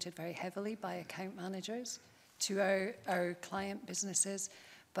promoted very heavily by account managers to our client businesses,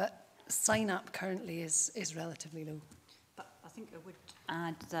 but sign up currently is relatively low. But I think I would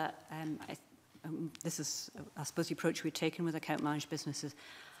add that this is, I suppose, the approach we've taken with account managed businesses.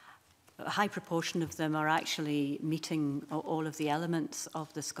 A high proportion of them are actually meeting all of the elements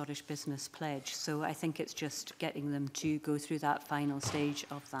of the Scottish Business Pledge. So I think it's just getting them to go through that final stage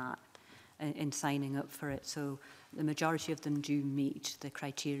of that in signing up for it. So the majority of them do meet the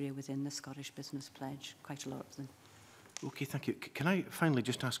criteria within the Scottish Business Pledge, quite a lot of them. Okay, thank you. Can I finally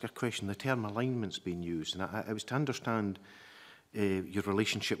just ask a question? The term alignment's been used, and I was to understand your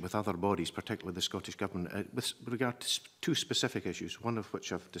relationship with other bodies, particularly the Scottish Government, with regard to two specific issues, one of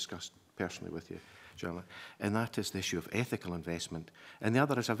which I've discussed personally with you, Charlotte, and that is the issue of ethical investment. And the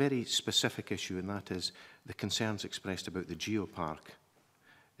other is a very specific issue, and that is the concerns expressed about the geopark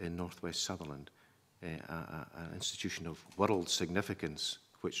in northwest Sutherland, an institution of world significance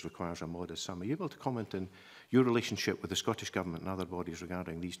which requires a modest sum. Are you able to comment on your relationship with the Scottish Government and other bodies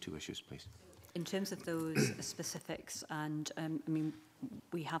regarding these two issues, please? In terms of those specifics, and I mean,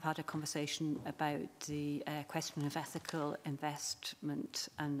 we have had a conversation about the question of ethical investment,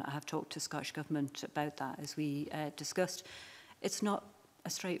 and I have talked to Scottish Government about that as we discussed. It's not a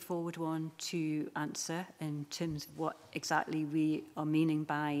straightforward one to answer in terms of what exactly we are meaning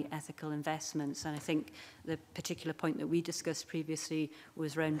by ethical investments, and I think the particular point that we discussed previously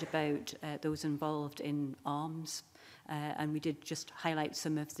was round about those involved in arms. And we did just highlight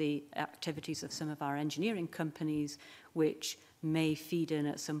some of the activities of some of our engineering companies, which may feed in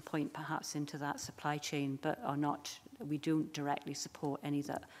at some point perhaps into that supply chain, but are not, we don't directly support any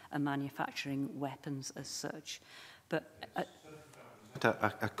that are manufacturing weapons as such. But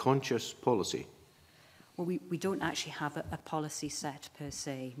a conscious policy? Well, we don't actually have a policy set per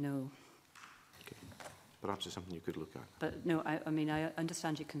se, no. Perhaps it's something you could look at. But no, I mean, I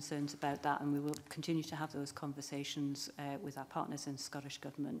understand your concerns about that, and we will continue to have those conversations with our partners in Scottish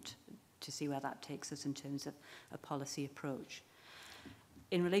Government to see where that takes us in terms of a policy approach.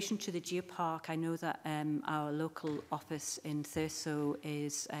 In relation to the geopark, I know that our local office in Thurso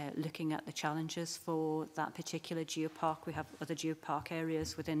is looking at the challenges for that particular geopark. We have other geopark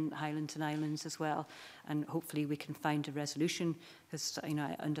areas within Highlands and Islands as well, and hopefully we can find a resolution, because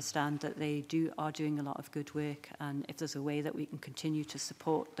I understand that they are doing a lot of good work, and if there's a way that we can continue to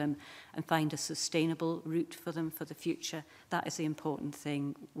support them and find a sustainable route for them for the future, that is the important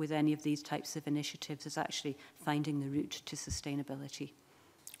thing with any of these types of initiatives, is actually finding the route to sustainability.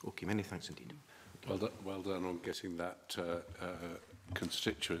 Okay, many thanks indeed. Well done on getting that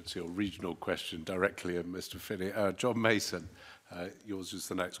constituency or regional question directly in, Mr. Finney. John Mason, yours is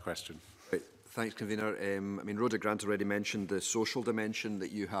the next question. Right. Thanks, Convener. I mean, Rhoda Grant already mentioned the social dimension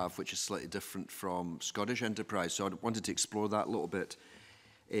that you have, which is slightly different from Scottish Enterprise, so I wanted to explore that a little bit.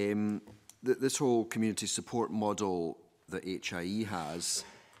 This whole community support model that HIE has,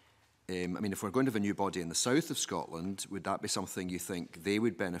 I mean, if we're going to have a new body in the south of Scotland, would that be something you think they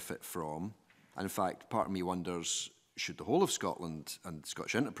would benefit from? And in fact, part of me wonders, should the whole of Scotland and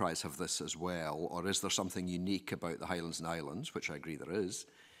Scottish Enterprise have this as well, or is there something unique about the Highlands and Islands, which I agree there is,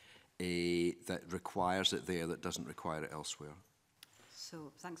 that requires it there that doesn't require it elsewhere?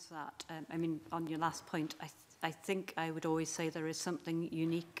 So thanks for that. I mean, on your last point, I think I would always say there is something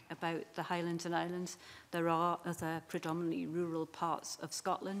unique about the Highlands and Islands. There are other predominantly rural parts of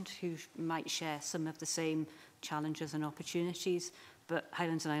Scotland who might share some of the same challenges and opportunities, but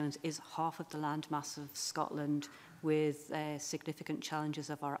Highlands and Islands is half of the landmass of Scotland, with significant challenges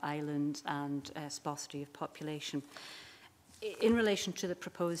of our island and sparsity of population. In relation to the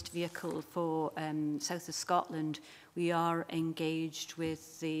proposed vehicle for South of Scotland, we are engaged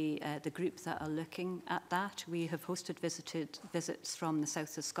with the group that are looking at that. We have hosted visits from the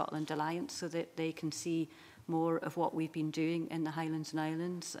South of Scotland Alliance so that they can see more of what we've been doing in the Highlands and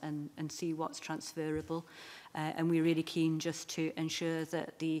Islands and see what's transferable. And we're really keen just to ensure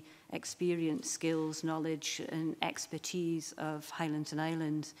that the experience, skills, knowledge and expertise of Highlands and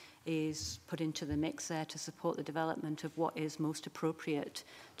Islands is put into the mix there to support the development of what is most appropriate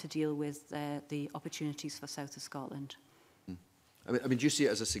to deal with the opportunities for South of Scotland. I mean, do you see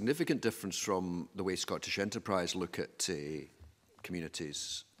it as a significant difference from the way Scottish Enterprise look at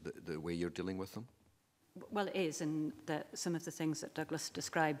communities, the way you're dealing with them? Well, it is, and some of the things that Douglas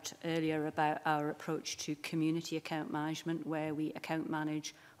described earlier about our approach to community account management, where we account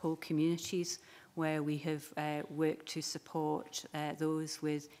manage whole communities, where we have worked to support those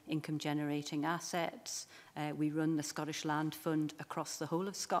with income-generating assets. We run the Scottish Land Fund across the whole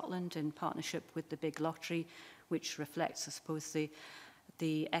of Scotland in partnership with the Big Lottery, which reflects, I suppose,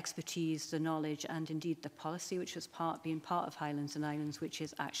 the expertise, the knowledge, and indeed the policy, which has been part of Highlands and Islands, which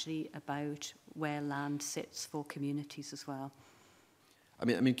is actually about where land sits for communities as well. I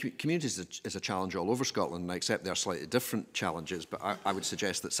mean, communities is a challenge all over Scotland, and I accept there are slightly different challenges, but I would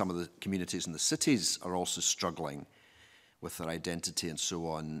suggest that some of the communities in the cities are also struggling with their identity and so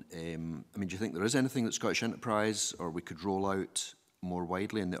on. I mean, do you think there is anything that Scottish Enterprise or we could roll out more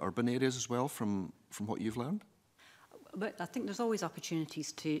widely in the urban areas as well from what you've learned? But I think there's always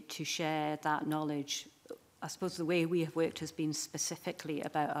opportunities to share that knowledge. I suppose the way we have worked has been specifically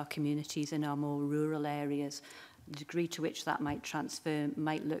about our communities in our more rural areas. The degree to which that might transfer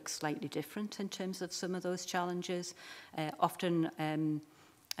might look slightly different in terms of some of those challenges.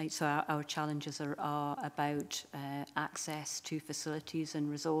 So our challenges are about access to facilities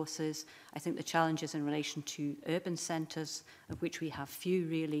and resources. I think the challenges in relation to urban centres, of which we have few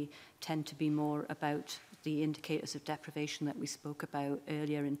really, tend to be more about the indicators of deprivation that we spoke about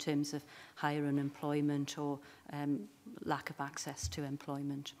earlier in terms of higher unemployment or lack of access to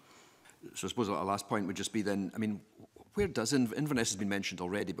employment. So I suppose our last point would just be then, I mean, where does, Inverness has been mentioned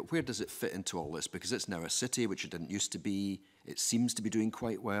already, but where does it fit into all this? Because it's now a city, which it didn't used to be. It seems to be doing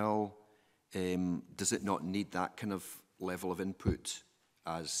quite well. Does it not need that kind of level of input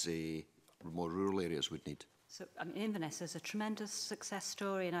as more rural areas would need? So, I mean, Inverness is a tremendous success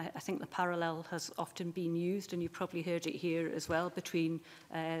story, and I think the parallel has often been used, and you've probably heard it here as well, between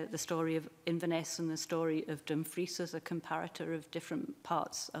the story of Inverness and the story of Dumfries as a comparator of different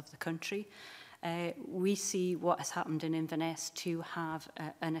parts of the country. We see what has happened in Inverness to have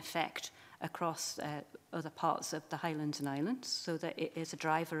an effect across other parts of the Highlands and Islands, so that it is a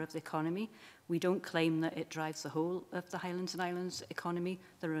driver of the economy. We don't claim that it drives the whole of the Highlands and Islands economy.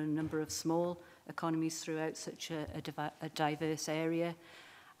 There are a number of small economies throughout such a diverse area.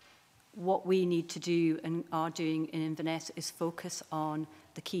 What we need to do and are doing in Inverness is focus on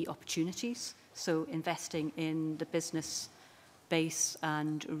the key opportunities, so investing in the business base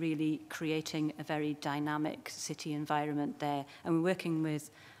and really creating a very dynamic city environment there. And we're working with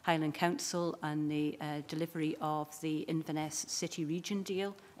Highland Council and the delivery of the Inverness City Region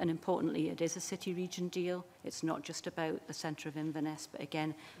deal. And importantly, it is a city region deal. It's not just about the centre of Inverness, but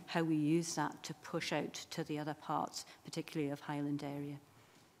again, how we use that to push out to the other parts, particularly of Highland area.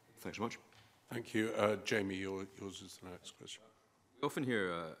 Thanks so much. Thank you. Jamie, yours is the next question. We often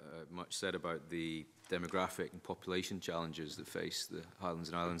hear much said about the demographic and population challenges that face the Highlands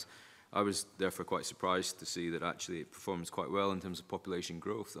and Islands. I was therefore quite surprised to see that actually it performs quite well in terms of population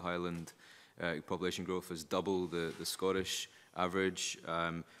growth. The Highland population growth has double the Scottish average,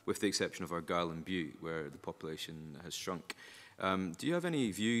 with the exception of Argyll and Bute, where the population has shrunk. Do you have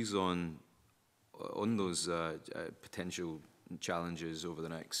any views on those potential challenges over the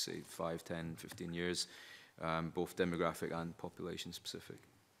next, say, 5, 10, 15 years, both demographic and population specific?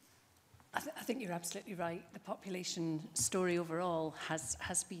 I think you're absolutely right. The population story overall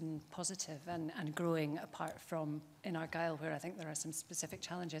has been positive and growing, apart from in Argyll, where I think there are some specific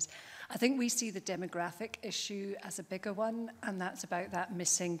challenges. I think we see the demographic issue as a bigger one, and that's about that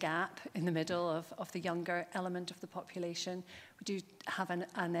missing gap in the middle of the younger element of the population. We do have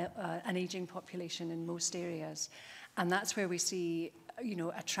an ageing population in most areas, and that's where we see, you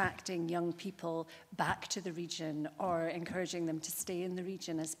know, attracting young people back to the region or encouraging them to stay in the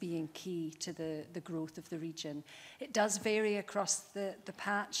region as being key to the growth of the region. It does vary across the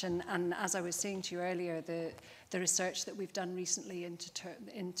patch, and as I was saying to you earlier, the research that we've done recently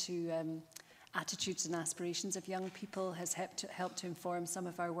into attitudes and aspirations of young people has helped to inform some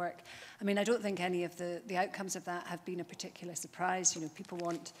of our work. I mean, I don't think any of the outcomes of that have been a particular surprise. You know,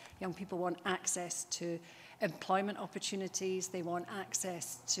 young people want access to employment opportunities, they want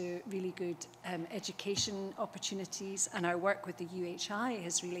access to really good education opportunities, and our work with the UHI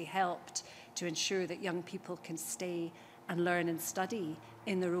has really helped to ensure that young people can stay and learn and study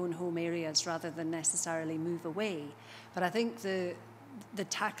in their own home areas rather than necessarily move away. But I think the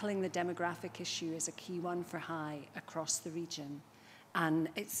tackling the demographic issue is a key one for High across the region. And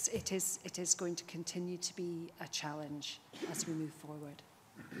it is going to continue to be a challenge as we move forward.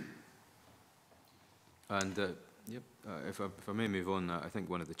 And if I may move on, I think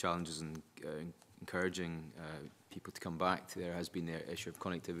one of the challenges in encouraging people to come back to there has been the issue of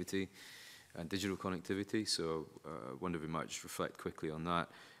connectivity and digital connectivity. So I wonder if we might just reflect quickly on that.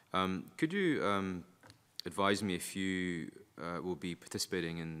 Could you advise me if you will be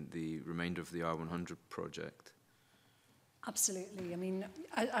participating in the remainder of the R100 project? Absolutely. I mean,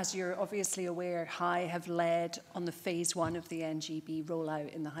 as you're obviously aware, High have led on the phase 1 of the NGB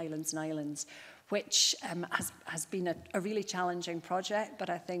rollout in the Highlands and Islands, which has been a really challenging project, but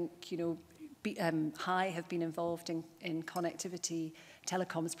I think, you know, High have been involved in connectivity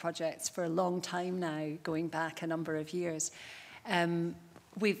telecoms projects for a long time now, going back a number of years.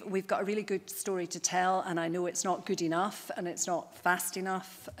 We've got a really good story to tell, and I know it's not good enough and it's not fast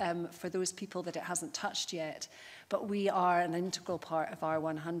enough for those people that it hasn't touched yet. But we are an integral part of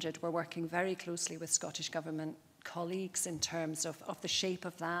R100. We're working very closely with Scottish Government colleagues in terms of the shape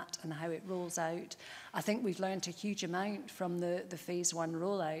of that and how it rolls out. I think we've learned a huge amount from the phase 1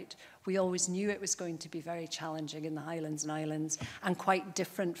 rollout. We always knew it was going to be very challenging in the Highlands and Islands and quite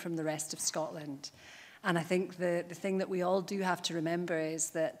different from the rest of Scotland. And I think the thing that we all do have to remember is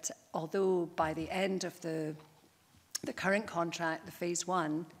that although by the end of the current contract, the phase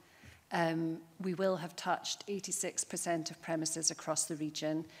 1, we will have touched 86% of premises across the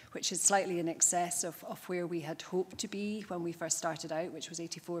region, which is slightly in excess of where we had hoped to be when we first started out, which was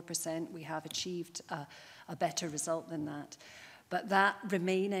 84%. We have achieved a better result than that. But that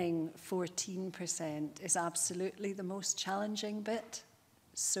remaining 14% is absolutely the most challenging bit.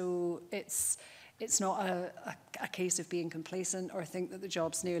 So it's not a case of being complacent or think that the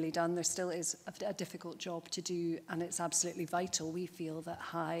job's nearly done. There still is a difficult job to do, and it's absolutely vital. We feel that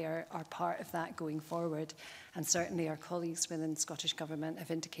High are part of that going forward, and certainly our colleagues within Scottish Government have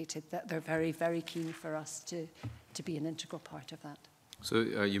indicated that they're very, very keen for us to be an integral part of that. So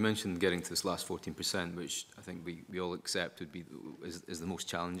you mentioned getting to this last 14%, which I think we all accept would be is the most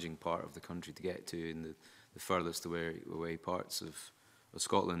challenging part of the country to get to in the furthest away parts of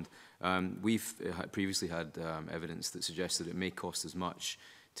Scotland. We've previously had evidence that suggests that it may cost as much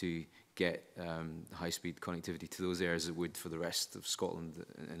to get high-speed connectivity to those areas as it would for the rest of Scotland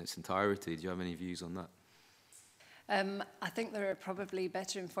in its entirety. Do you have any views on that? I think there are probably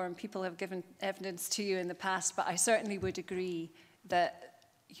better informed people who have given evidence to you in the past, but I certainly would agree that,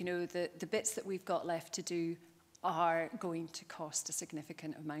 you know, the bits that we've got left to do are going to cost a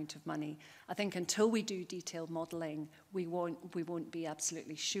significant amount of money. I think until we do detailed modelling, we won't be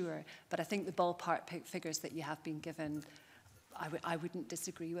absolutely sure. But I think the ballpark figures that you have been given, I wouldn't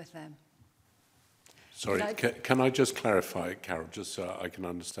disagree with them. Sorry, can I just clarify, Carroll, just so I can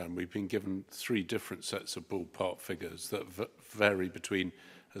understand? We've been given 3 different sets of ballpark figures that vary between,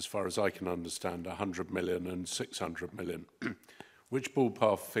 as far as I can understand, 100 million and 600 million. Which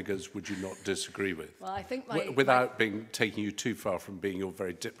ballpark figures would you not disagree with? Well, I think without taking you too far from being your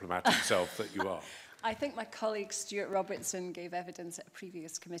very diplomatic self that you are. I think my colleague Stuart Robertson gave evidence at a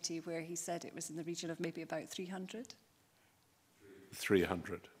previous committee where he said it was in the region of maybe about 300.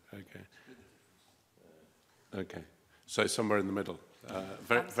 300, okay. Okay, so somewhere in the middle.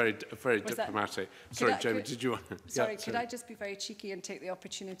 Very diplomatic. Sorry, Jamie, did you want to? Sorry, could I just be very cheeky and take the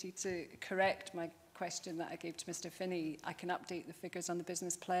opportunity to correct my question that I gave to Mr. Finney? I can update the figures on the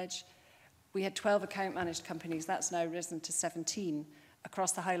business pledge. We had 12 account managed companies. That's now risen to 17.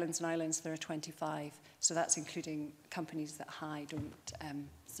 Across the Highlands and Islands, there are 25. So that's including companies that High don't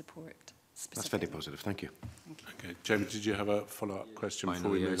support. That's very positive. Thank you. Thank you. Okay, Jamie, did you have a follow-up question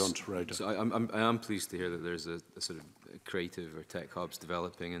before we move on to Rhoda? So I am pleased to hear that there's a sort of creative or tech hubs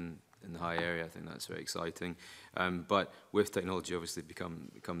developing in the High area. I think that's very exciting. But with technology, obviously,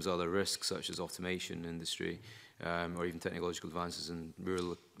 becomes other risks such as automation industry or even technological advances in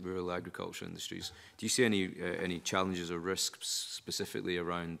rural agriculture industries. Do you see any challenges or risks specifically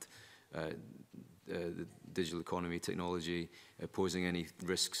around the digital economy, technology, posing any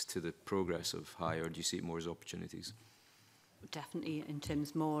risks to the progress of High, or do you see it more as opportunities? Definitely in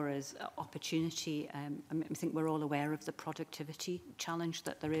terms more as opportunity. I think we're all aware of the productivity challenge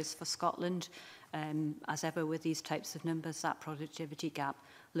that there is for Scotland. As ever with these types of numbers, that productivity gap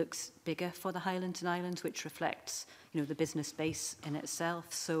looks bigger for the Highlands and Islands, which reflects, you know, the business base in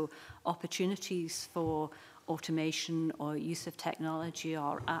itself. So opportunities for automation or use of technology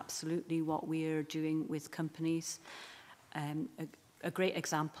are absolutely what we are doing with companies. A great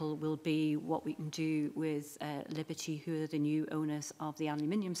example will be what we can do with Liberty, who are the new owners of the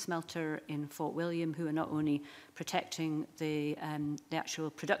aluminium smelter in Fort William, who are not only protecting the actual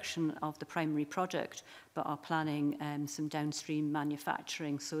production of the primary product, but are planning some downstream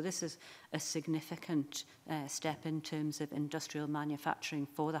manufacturing. So this is a significant step in terms of industrial manufacturing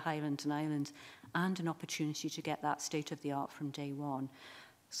for the Highlands and Islands, and an opportunity to get that state-of-the-art from day one.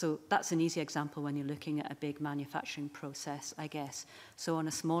 So that's an easy example when you're looking at a big manufacturing process, I guess. So on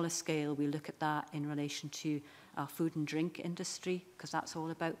a smaller scale, we look at that in relation to our food and drink industry, because that's all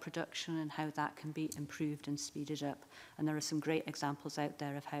about production and how that can be improved and speeded up. And there are some great examples out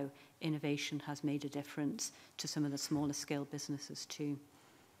there of how innovation has made a difference to some of the smaller scale businesses too.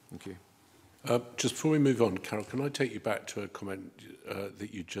 Thank you. Just before we move on, Carroll, can I take you back to a comment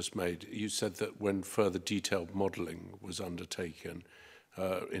that you just made? You said that when further detailed modelling was undertaken,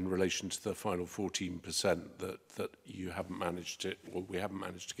 in relation to the final 14% that you haven't managed to, or we haven't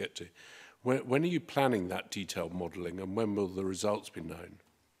managed to get to. When are you planning that detailed modelling, and when will the results be known?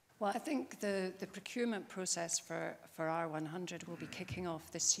 Well, I think the procurement process for R100 will be kicking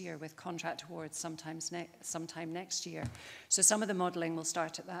off this year with contract awards sometime next year. So some of the modelling will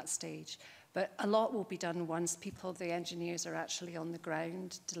start at that stage. But a lot will be done once the engineers are actually on the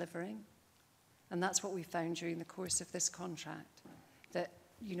ground delivering. And that's what we found during the course of this contract. That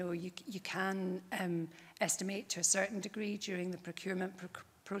you can estimate to a certain degree during the procurement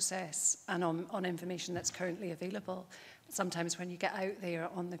process and on information that's currently available. But sometimes when you get out there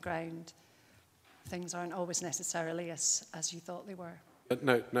on the ground, things aren't always necessarily as you thought they were.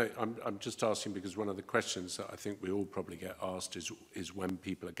 No, I'm just asking because one of the questions that I think we all probably get asked is when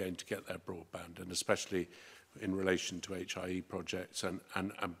people are going to get their broadband, and especially in relation to HIE projects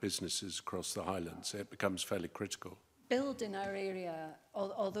and businesses across the Highlands, it becomes fairly critical. Build in our area,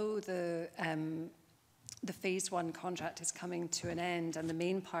 although the phase 1 contract is coming to an end and the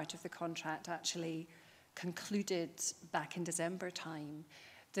main part of the contract actually concluded back in December time,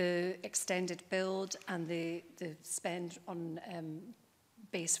 the extended build and the spend on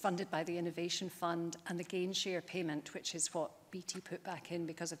base funded by the Innovation Fund and the gain share payment, which is what BT put back in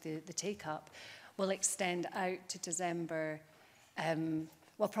because of the take-up, will extend out to December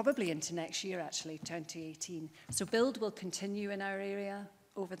well, probably into next year, actually, 2018. So build will continue in our area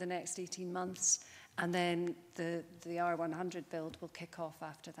over the next 18 months, and then the R100 build will kick off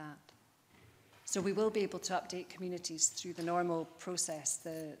after that. So we will be able to update communities through the normal process,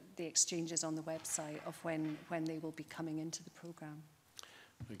 the exchanges on the website of when they will be coming into the programme.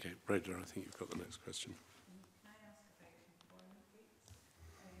 Okay, Breda, I think you've got the next question.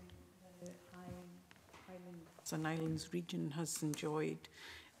 Highlands and Islands region has enjoyed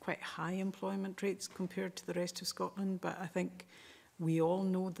quite high employment rates compared to the rest of Scotland, but I think we all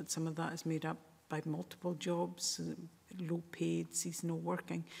know that some of that is made up by multiple jobs, low paid, seasonal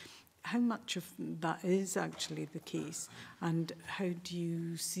working. How much of that is actually the case, and how do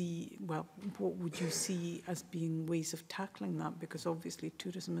you see, well, what would you see as being ways of tackling that? Because obviously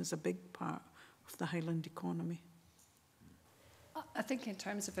tourism is a big part of the Highland economy. I think in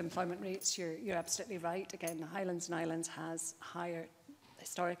terms of employment rates, you're absolutely right. Again, the Highlands and Islands has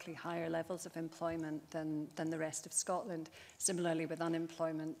historically higher levels of employment than the rest of Scotland. Similarly, with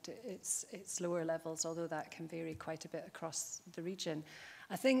unemployment, it's lower levels, although that can vary quite a bit across the region.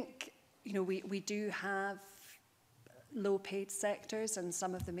 I think we do have low-paid sectors, and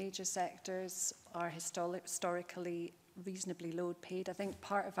some of the major sectors are historically reasonably low paid. I think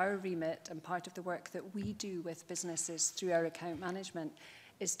part of our remit and part of the work that we do with businesses through our account management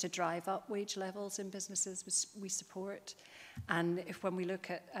is to drive up wage levels in businesses we support. And when we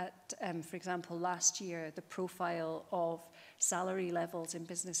look at for example, last year, the profile of salary levels in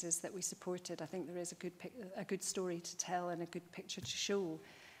businesses that we supported, I think there is a good story to tell and a good picture to show.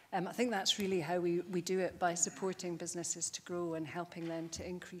 I think that's really how we do it, by supporting businesses to grow and helping them to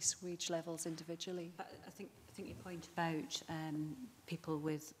increase wage levels individually. I think your point about people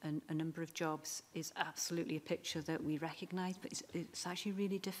with a number of jobs is absolutely a picture that we recognise, but it's actually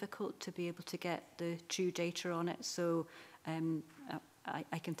really difficult to be able to get the true data on it. So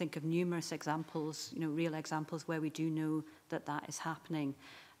I can think of numerous examples, real examples where we do know that that is happening.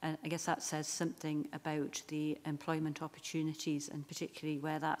 And I guess that says something about the employment opportunities, and particularly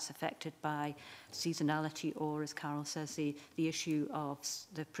where that's affected by seasonality, or, as Carroll says, the issue of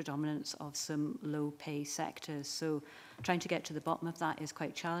the predominance of some low-pay sectors. So trying to get to the bottom of that is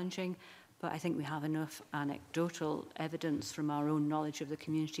quite challenging, but I think we have enough anecdotal evidence from our own knowledge of the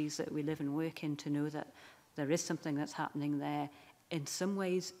communities that we live and work in to know that there is something that's happening there. In some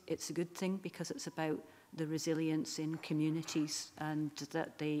ways, it's a good thing because it's about the resilience in communities, and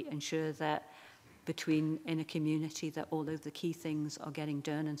that they ensure that in a community that all of the key things are getting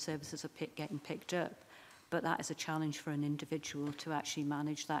done and services are getting picked up. But that is a challenge for an individual to actually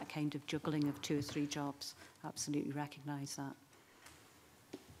manage that kind of juggling of 2 or 3 jobs. Absolutely recognise that.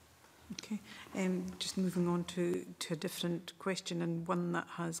 Okay, just moving on to a different question, and one that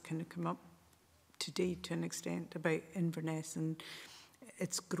has kind of come up today to an extent, about Inverness and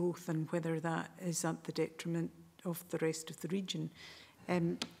its growth and whether that is at the detriment of the rest of the region.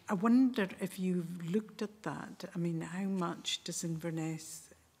 I wonder if you've looked at that. I mean, how much does Inverness,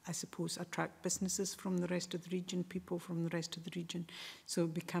 I suppose, attract businesses from the rest of the region, people from the rest of the region, so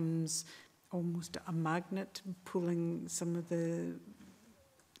it becomes almost a magnet pulling some of the,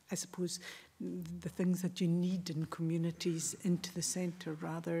 I suppose, the things that you need in communities into the centre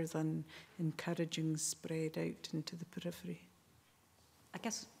rather than encouraging spread out into the periphery? I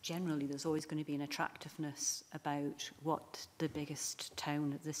guess generally there's always going to be an attractiveness about what the biggest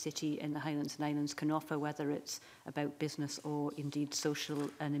town, the city in the Highlands and Islands can offer, whether it's about business or indeed social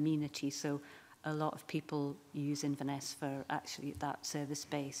and amenity. So a lot of people use Inverness for actually that service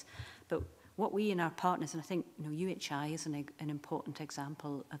base. But what we and our partners, and I think UHI is an important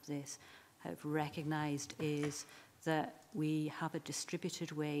example of this, have recognised is that we have a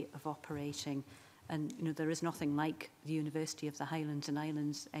distributed way of operating. And there is nothing like the University of the Highlands and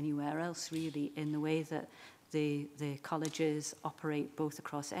Islands anywhere else, really, in the way that the colleges operate both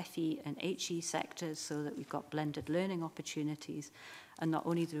across FE and HE sectors, so that we've got blended learning opportunities. And not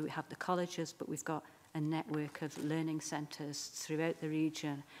only do we have the colleges, but we've got a network of learning centres throughout the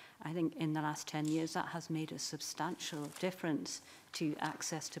region. I think in the last 10 years, that has made a substantial difference to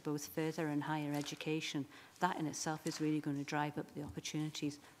access to both further and higher education. That in itself is really going to drive up the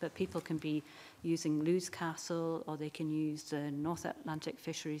opportunities. But people can be using Lewes Castle, or they can use the North Atlantic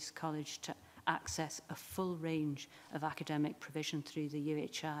Fisheries College to access a full range of academic provision through the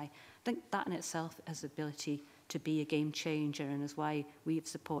UHI. I think that in itself has the ability to be a game changer, and is why we've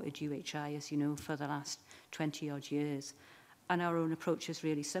supported UHI, as you know, for the last 20 odd years. And our own approach is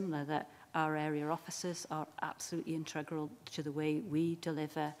really similar, that our area officers are absolutely integral to the way we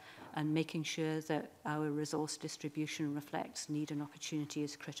deliver, and making sure that our resource distribution reflects need and opportunity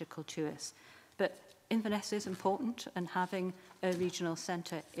is critical to us. But Inverness is important, and having a regional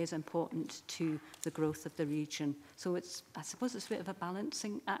centre is important to the growth of the region. So I suppose it's a bit of a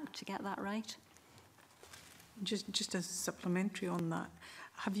balancing act to get that right. Just as supplementary on that,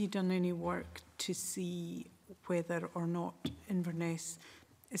 have you done any work to see whether or not Inverness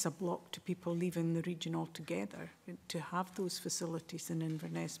is a block to people leaving the region altogether? To have those facilities in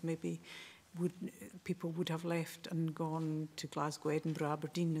Inverness, maybe people would have left and gone to Glasgow, Edinburgh,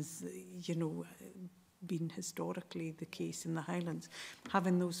 Aberdeen, as been historically the case in the Highlands.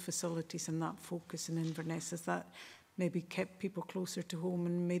 Having those facilities and that focus in Inverness, has that maybe kept people closer to home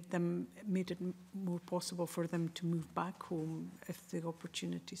and made it more possible for them to move back home if the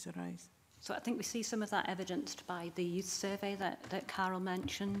opportunities arise? So I think we see some of that evidenced by the youth survey that Carroll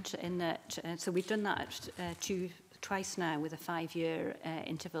mentioned, in that, so we've done that twice now with a 5-year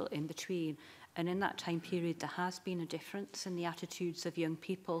interval in between. And in that time period, there has been a difference in the attitudes of young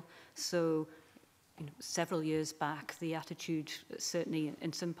people. So several years back, the attitude, certainly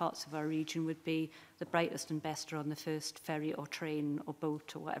in some parts of our region, would be the brightest and best are on the first ferry or train or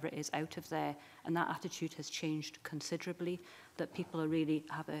boat or whatever it is out of there. And that attitude has changed considerably, that people really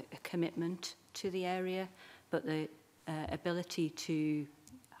have a commitment to the area, but the ability to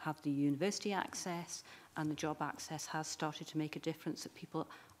have the university access and the job access has started to make a difference, that people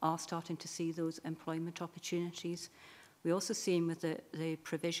are starting to see those employment opportunities. We also see with the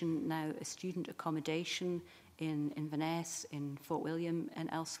provision now of student accommodation in Inverness, in Fort William and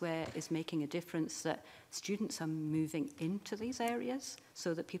elsewhere is making a difference, that students are moving into these areas,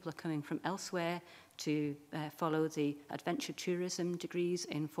 so that people are coming from elsewhere to follow the adventure tourism degrees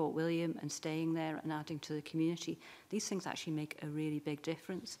in Fort William and staying there and adding to the community. These things actually make a really big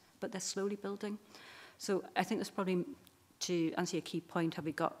difference, but they're slowly building. So I think there's probably, to answer your key point,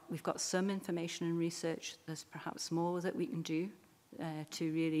 we've got some information and research. There's perhaps more that we can do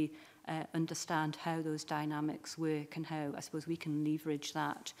to really understand how those dynamics work and how, I suppose, we can leverage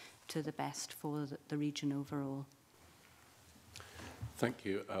that to the best for the region overall. Thank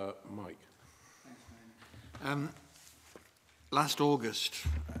you. Mike. Last August,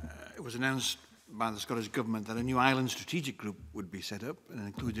 it was announced by the Scottish Government that a new island strategic group would be set up, and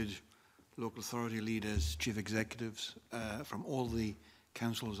included local authority leaders, chief executives from all the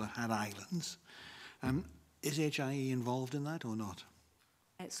councils that had islands. Is HIE involved in that or not?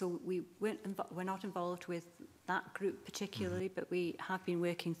 So we're not involved with that group particularly, but we have been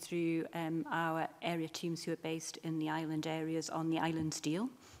working through our area teams who are based in the island areas on the islands deal,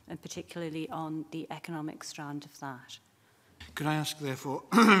 and particularly on the economic strand of that. Could I ask, therefore,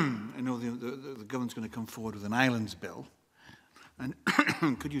 I know the government's going to come forward with an islands bill, and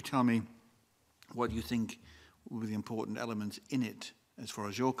could you tell me what you think will be the important elements in it as far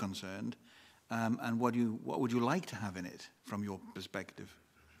as you're concerned, and what would you like to have in it from your perspective?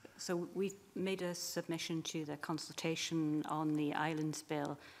 So we've made a submission to the consultation on the Islands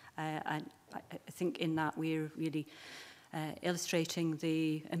Bill, and I think in that we're really illustrating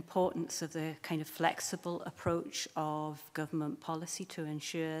the importance of the kind of flexible approach of government policy to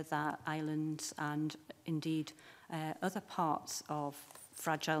ensure that islands and indeed other parts of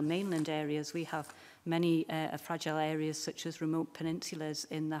fragile mainland areas, we have many fragile areas such as remote peninsulas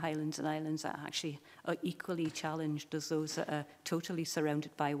in the Highlands and Islands that actually are equally challenged as those that are totally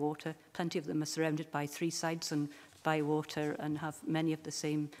surrounded by water. Plenty of them are surrounded by three sides and by water and have many of the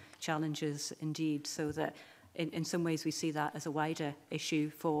same challenges indeed, so that in some ways we see that as a wider issue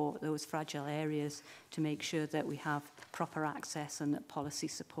for those fragile areas to make sure that we have proper access and that policy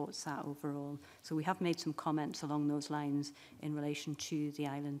supports that overall. So we have made some comments along those lines in relation to the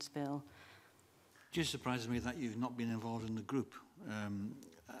Islands Bill. It just surprises me that you've not been involved in the group.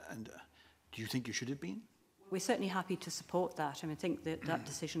 And do you think you should have been? We're certainly happy to support that. And I think that that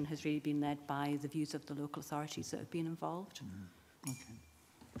decision has really been led by the views of the local authorities that have been involved. Okay.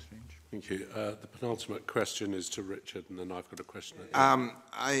 Strange. Thank you. The penultimate question is to Richard, and then I've got a question.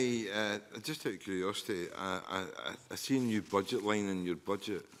 Just out of curiosity, I see a new budget line in your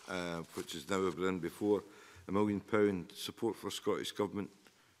budget, which has never been in before, £1 million support for Scottish Government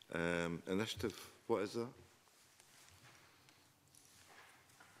initiative. What is that?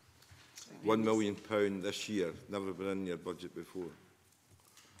 £1 million this year, never been in your budget before.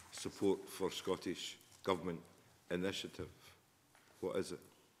 Support for Scottish Government initiative. What is it?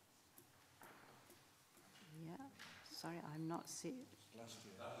 Yeah, sorry, I'm not seeing.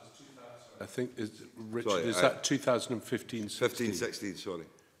 I think, Richard, is that 2015-16? 15-16, sorry.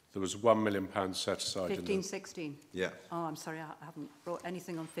 There was £1 million set aside. 15-16? Yeah. Oh, I'm sorry, I haven't brought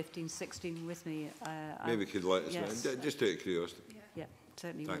anything on 15-16 with me. Maybe you could let us know, just out of curiosity. Yeah,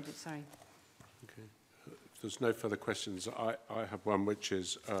 certainly will do, sorry. Okay. If there's no further questions, I have one which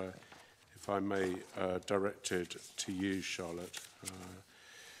is, if I may, directed to you, Charlotte.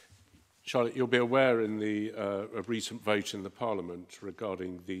 Charlotte, you'll be aware in the a recent vote in the Parliament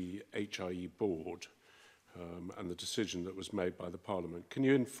regarding the HIE board and the decision that was made by the Parliament. Can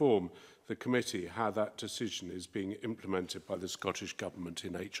you inform the committee how that decision is being implemented by the Scottish Government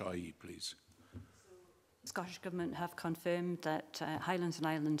in HIE, please? The Scottish Government have confirmed that Highlands and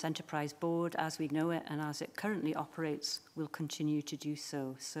Islands Enterprise Board, as we know it and as it currently operates, will continue to do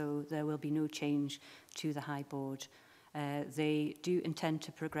so. So there will be no change to the High Board. They do intend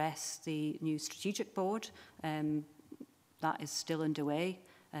to progress the new strategic board. That is still underway,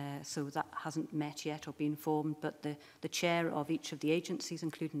 so that hasn't met yet or been formed, but the chair of each of the agencies,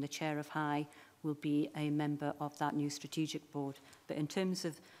 including the chair of High, will be a member of that new strategic board. But in terms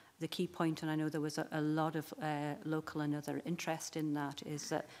of the key point, and I know there was a lot of local and other interest in that, is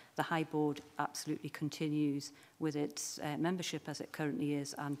that the High Board absolutely continues with its membership as it currently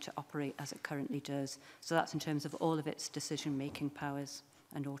is and to operate as it currently does. So that's in terms of all of its decision-making powers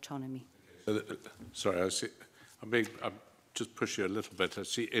and autonomy. Sorry, I see. I'm just push you a little bit. I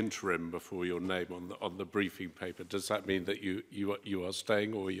see interim before your name on the briefing paper. Does that mean that you are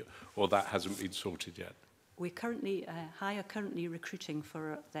staying, or that hasn't been sorted yet? We're currently, High are currently recruiting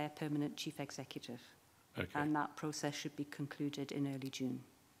for their permanent chief executive. Okay. And that process should be concluded in early June.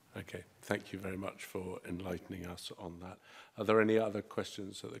 Okay, thank you very much for enlightening us on that. Are there any other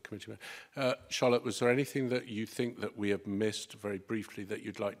questions that the committee made? Charlotte, was there anything that you think that we have missed very briefly that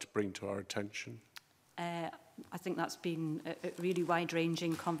you'd like to bring to our attention? I think that's been a really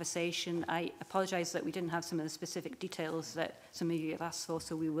wide-ranging conversation. I apologise that we didn't have some of the specific details that some of you have asked for,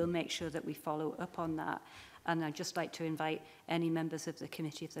 so we will make sure that we follow up on that. And I'd just like to invite any members of the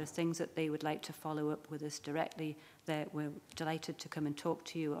committee, if there are things that they would like to follow up with us directly, that we're delighted to come and talk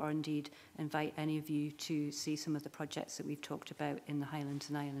to you, or indeed invite any of you to see some of the projects that we've talked about in the Highlands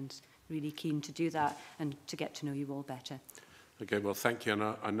and Islands. Really keen to do that and to get to know you all better. Okay, well, thank you. And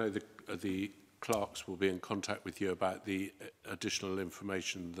I know the clerks will be in contact with you about the additional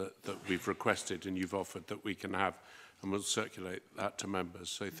information that we've requested and you've offered that we can have, and we'll circulate that to members.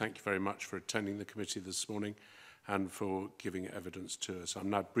 So thank you very much for attending the committee this morning and for giving evidence to us.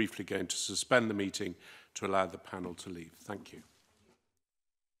 I'm now briefly going to suspend the meeting to allow the panel to leave. Thank you.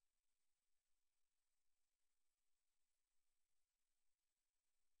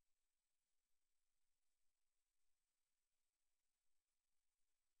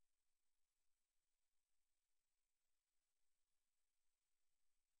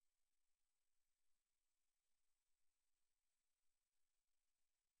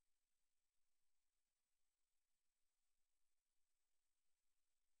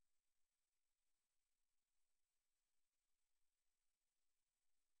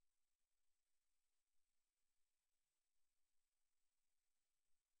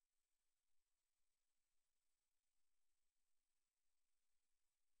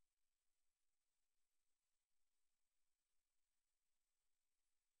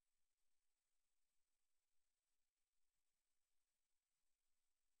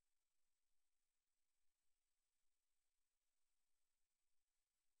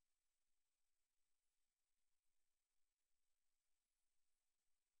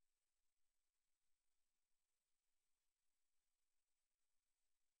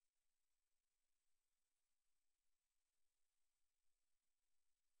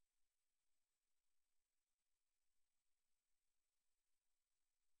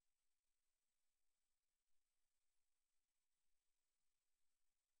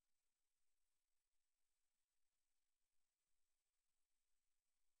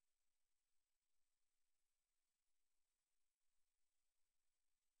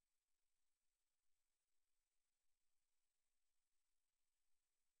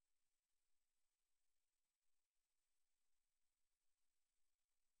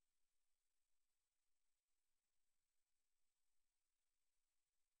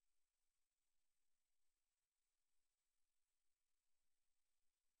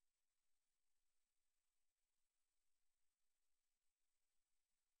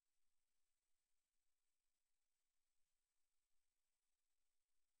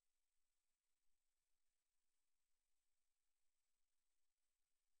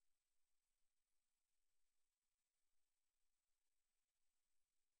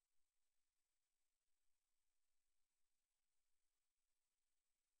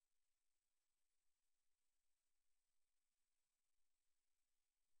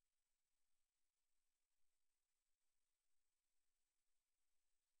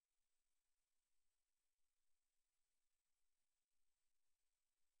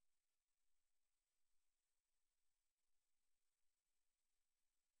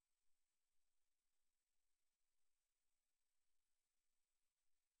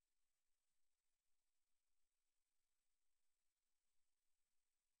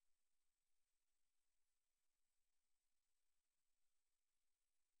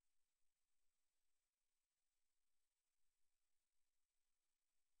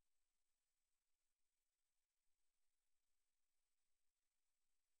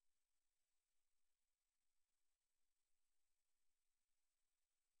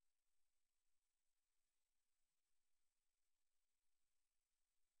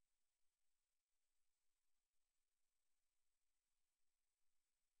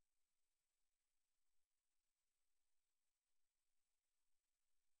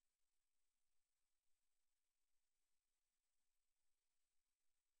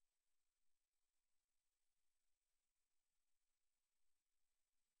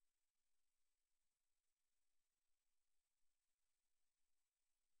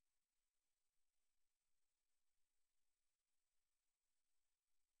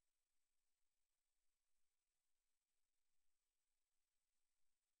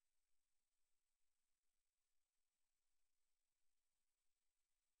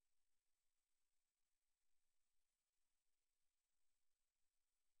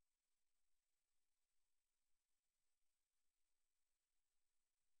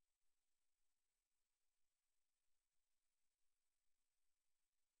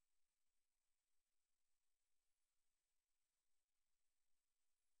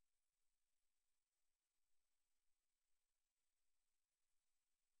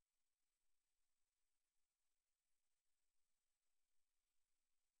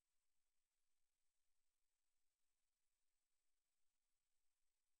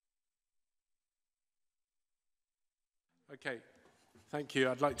 Okay, thank you.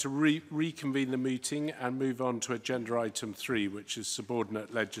 I'd like to reconvene the meeting and move on to agenda item 3, which is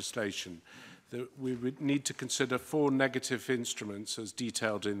subordinate legislation. We would need to consider 4 negative instruments as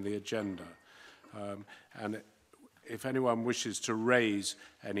detailed in the agenda. And if anyone wishes to raise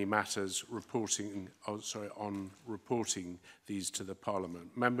any matters on reporting these to the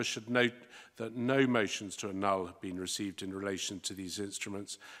Parliament, members should note that no motions to annul have been received in relation to these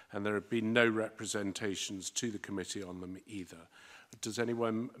instruments, and there have been no representations to the committee on them either. Does any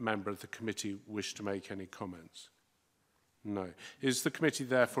member of the committee wish to make any comments? No. Is the committee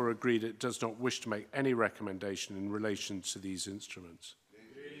therefore agreed it does not wish to make any recommendation in relation to these instruments?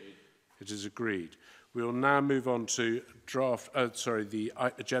 Agreed. It is agreed. We will now move on to the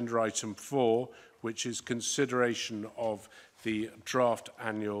agenda item 4, which is consideration of the draft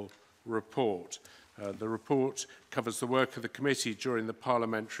annual report. The report covers the work of the committee during the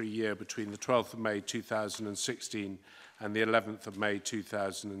parliamentary year between the 12th of May 2016 and the 11th of May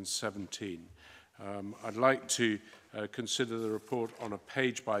 2017. I'd like to consider the report on a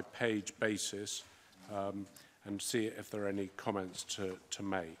page-by-page basis and see if there are any comments to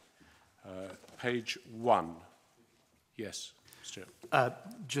make. Page 1. Yes, Stuart.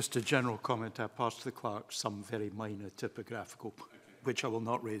 Just a general comment. I passed to the clerk some very minor typographical, which I will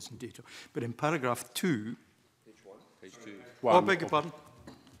not raise in detail. But in paragraph 2... Page 1? Page 2. Oh, beg your pardon.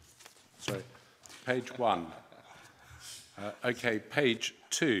 Sorry. Page 1. Okay, page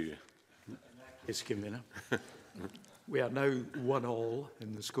 2. Yes, Convener. We are now 1-1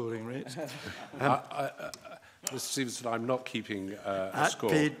 in the scoring rates. Mr. Stevenson, I'm not keeping a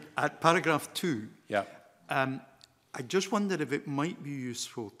score. At paragraph 2, yeah. I just wondered if it might be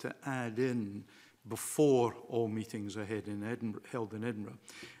useful to add in, before all meetings are held in Edinburgh,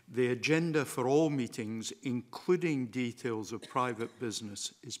 the agenda for all meetings, including details of private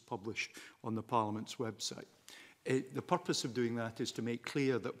business, is published on the Parliament's website. The purpose of doing that is to make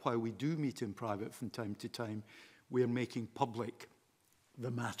clear that while we do meet in private from time to time, we are making public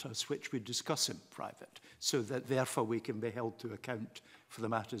the matters which we discuss in private, so that therefore we can be held to account for the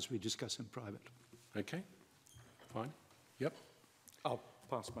matters we discuss in private. Okay, fine. Yep. I'll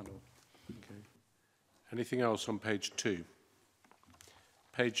pass my note. Okay. Anything else on page 2?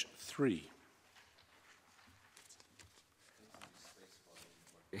 Page 3.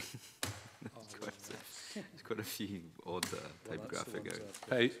 It's got a few odd typographic errors.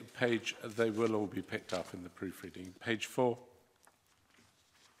 Page, they will all be picked up in the proofreading. Page 4.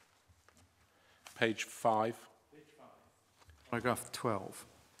 Page 5. Paragraph 12.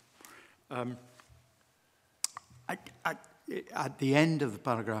 At the end of the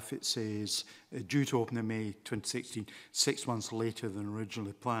paragraph, it says, due to open in May 2016, 6 months later than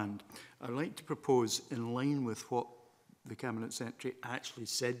originally planned. I'd like to propose, in line with what the Cabinet Secretary actually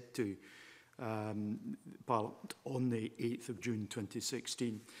said to Parliament on the 8th of June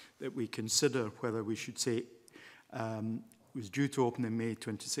 2016, that we consider whether we should say was due to open in May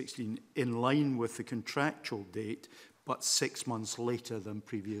 2016 in line with the contractual date, but 6 months later than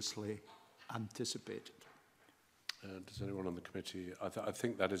previously anticipated. Does anyone on the committee? I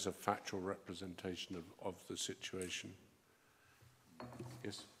think that is a factual representation of the situation.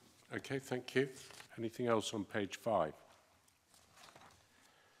 Yes. Okay, thank you. Anything else on page 5?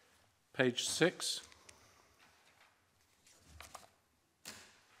 Page 6.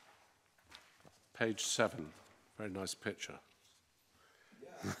 Page 7. Very nice picture.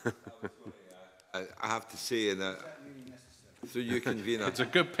 I have to say, through you, convener, it's a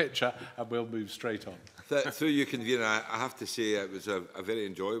good picture, and we'll move straight on. Through you, convener, I have to say it was a very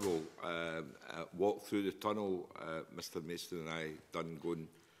enjoyable walk through the tunnel. Mr. Mason and I done going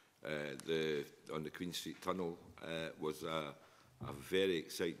on the Queen Street Tunnel was a very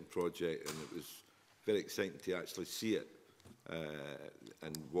exciting project, and it was very exciting to actually see it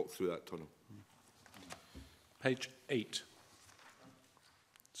and walk through that tunnel. Page 8.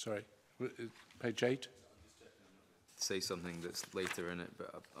 Sorry, page 8. Say something that's later in it,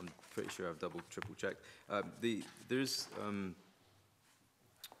 but I'm pretty sure I've triple checked. There's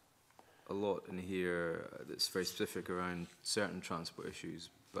a lot in here that's very specific around certain transport issues,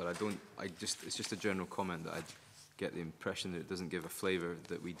 but it's just a general comment that I get the impression that it doesn't give a flavour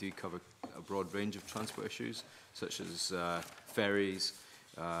that we do cover a broad range of transport issues, such as ferries,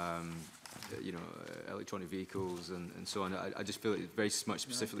 electronic vehicles and so on. I just feel it very much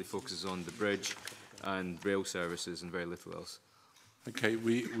specifically focuses on the bridge and rail services and very little else. Okay,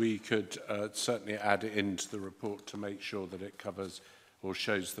 we could certainly add it into the report to make sure that it covers or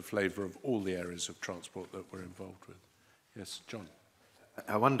shows the flavour of all the areas of transport that we're involved with. Yes, John.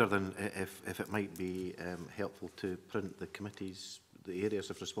 I wonder then if it might be helpful to print the committees, the areas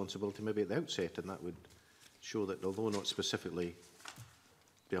of responsibility maybe at the outset, and that would show that although not specifically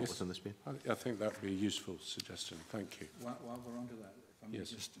dealt with in this bill? I think that would be a useful suggestion. Thank you. While we're on to that, if I may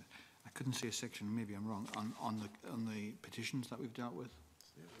Yes. just, I couldn't see a section, maybe I'm wrong, on the petitions that we've dealt with.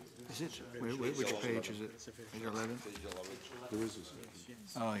 Is it? Which page is it? Page 11? There is a section.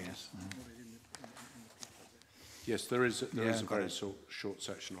 Oh, yes. Yes, there is a very short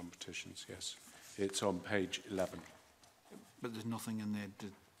section on petitions, yes. It's on page 11. But there's nothing in there to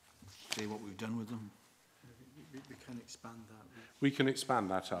say what we've done with them? We can expand that. We can expand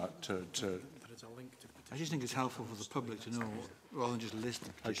that out to There is a link to petitions. I just think it's helpful for the public to know, rather than just list the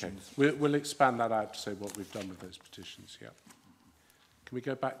Okay, petitions. we'll expand that out to say what we've done with those petitions, yeah. Can we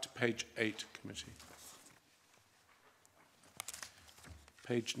go back to page 8, committee?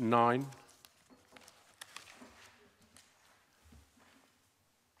 Page 9.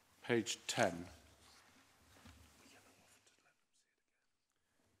 Page 10.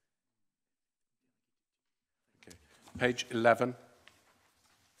 Okay. Page 11.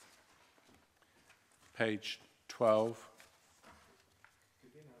 Page 12.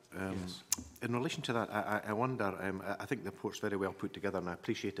 Yes. In relation to that, I wonder, I think the report's very well put together, and I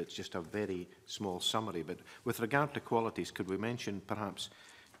appreciate it's just a very small summary, but with regard to qualities, could we mention perhaps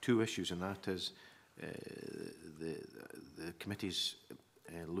two issues, and that is the committee's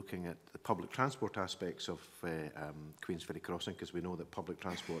looking at the public transport aspects of Queensferry Crossing, because we know that public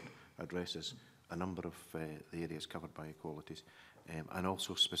transport addresses a number of the areas covered by equalities, and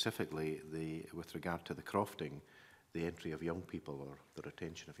also specifically with regard to the crofting, the entry of young people or the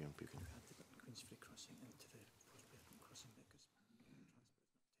retention of young people.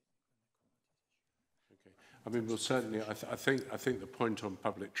 Okay. I mean, we'll certainly, I think the point on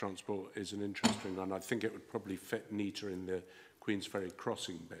public transport is an interesting one. I think it would probably fit neater in the Queensferry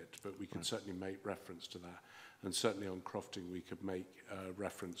Crossing bit, but we can certainly make reference to that. And certainly on crofting, we could make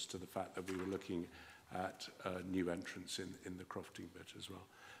reference to the fact that we were looking at new entrants in the crofting bit as well.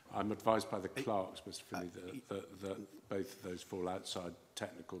 I'm advised by the clerks, Mr. Finney, that both of those fall outside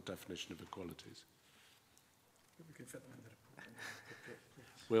technical definition of equalities. We can fit them in the report.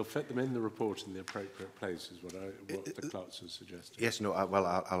 We'll fit them in the report in the appropriate place, is what the clerks have suggested. Yes, no, well,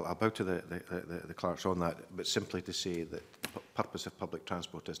 I'll bow to the clerks on that, but simply to say that the purpose of public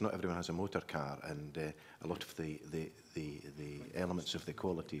transport is not everyone has a motor car, and a lot of the elements of the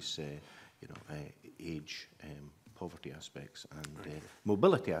equalities, age, poverty aspects and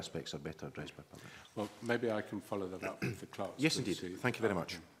mobility aspects are better addressed by public. Well, maybe I can follow that up with the clerks. Yes, indeed. Thank you very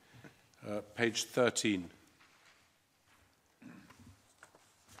much. Page 13.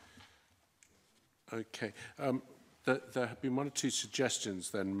 Okay. There have been one or two suggestions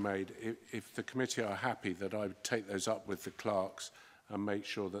then made. If the committee are happy, that I would take those up with the clerks and make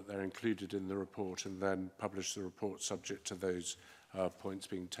sure that they're included in the report and then publish the report subject to those points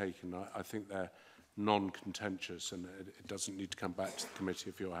being taken. I think they're non-contentious and it doesn't need to come back to the committee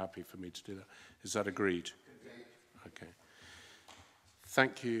if you're happy for me to do that. Is that agreed? Okay.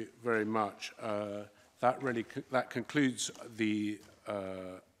 Thank you very much. That concludes the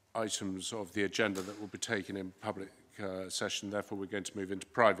items of the agenda that will be taken in public session. Therefore, we're going to move into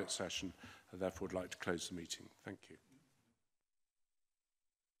private session. And therefore, I'd like to close the meeting. Thank you.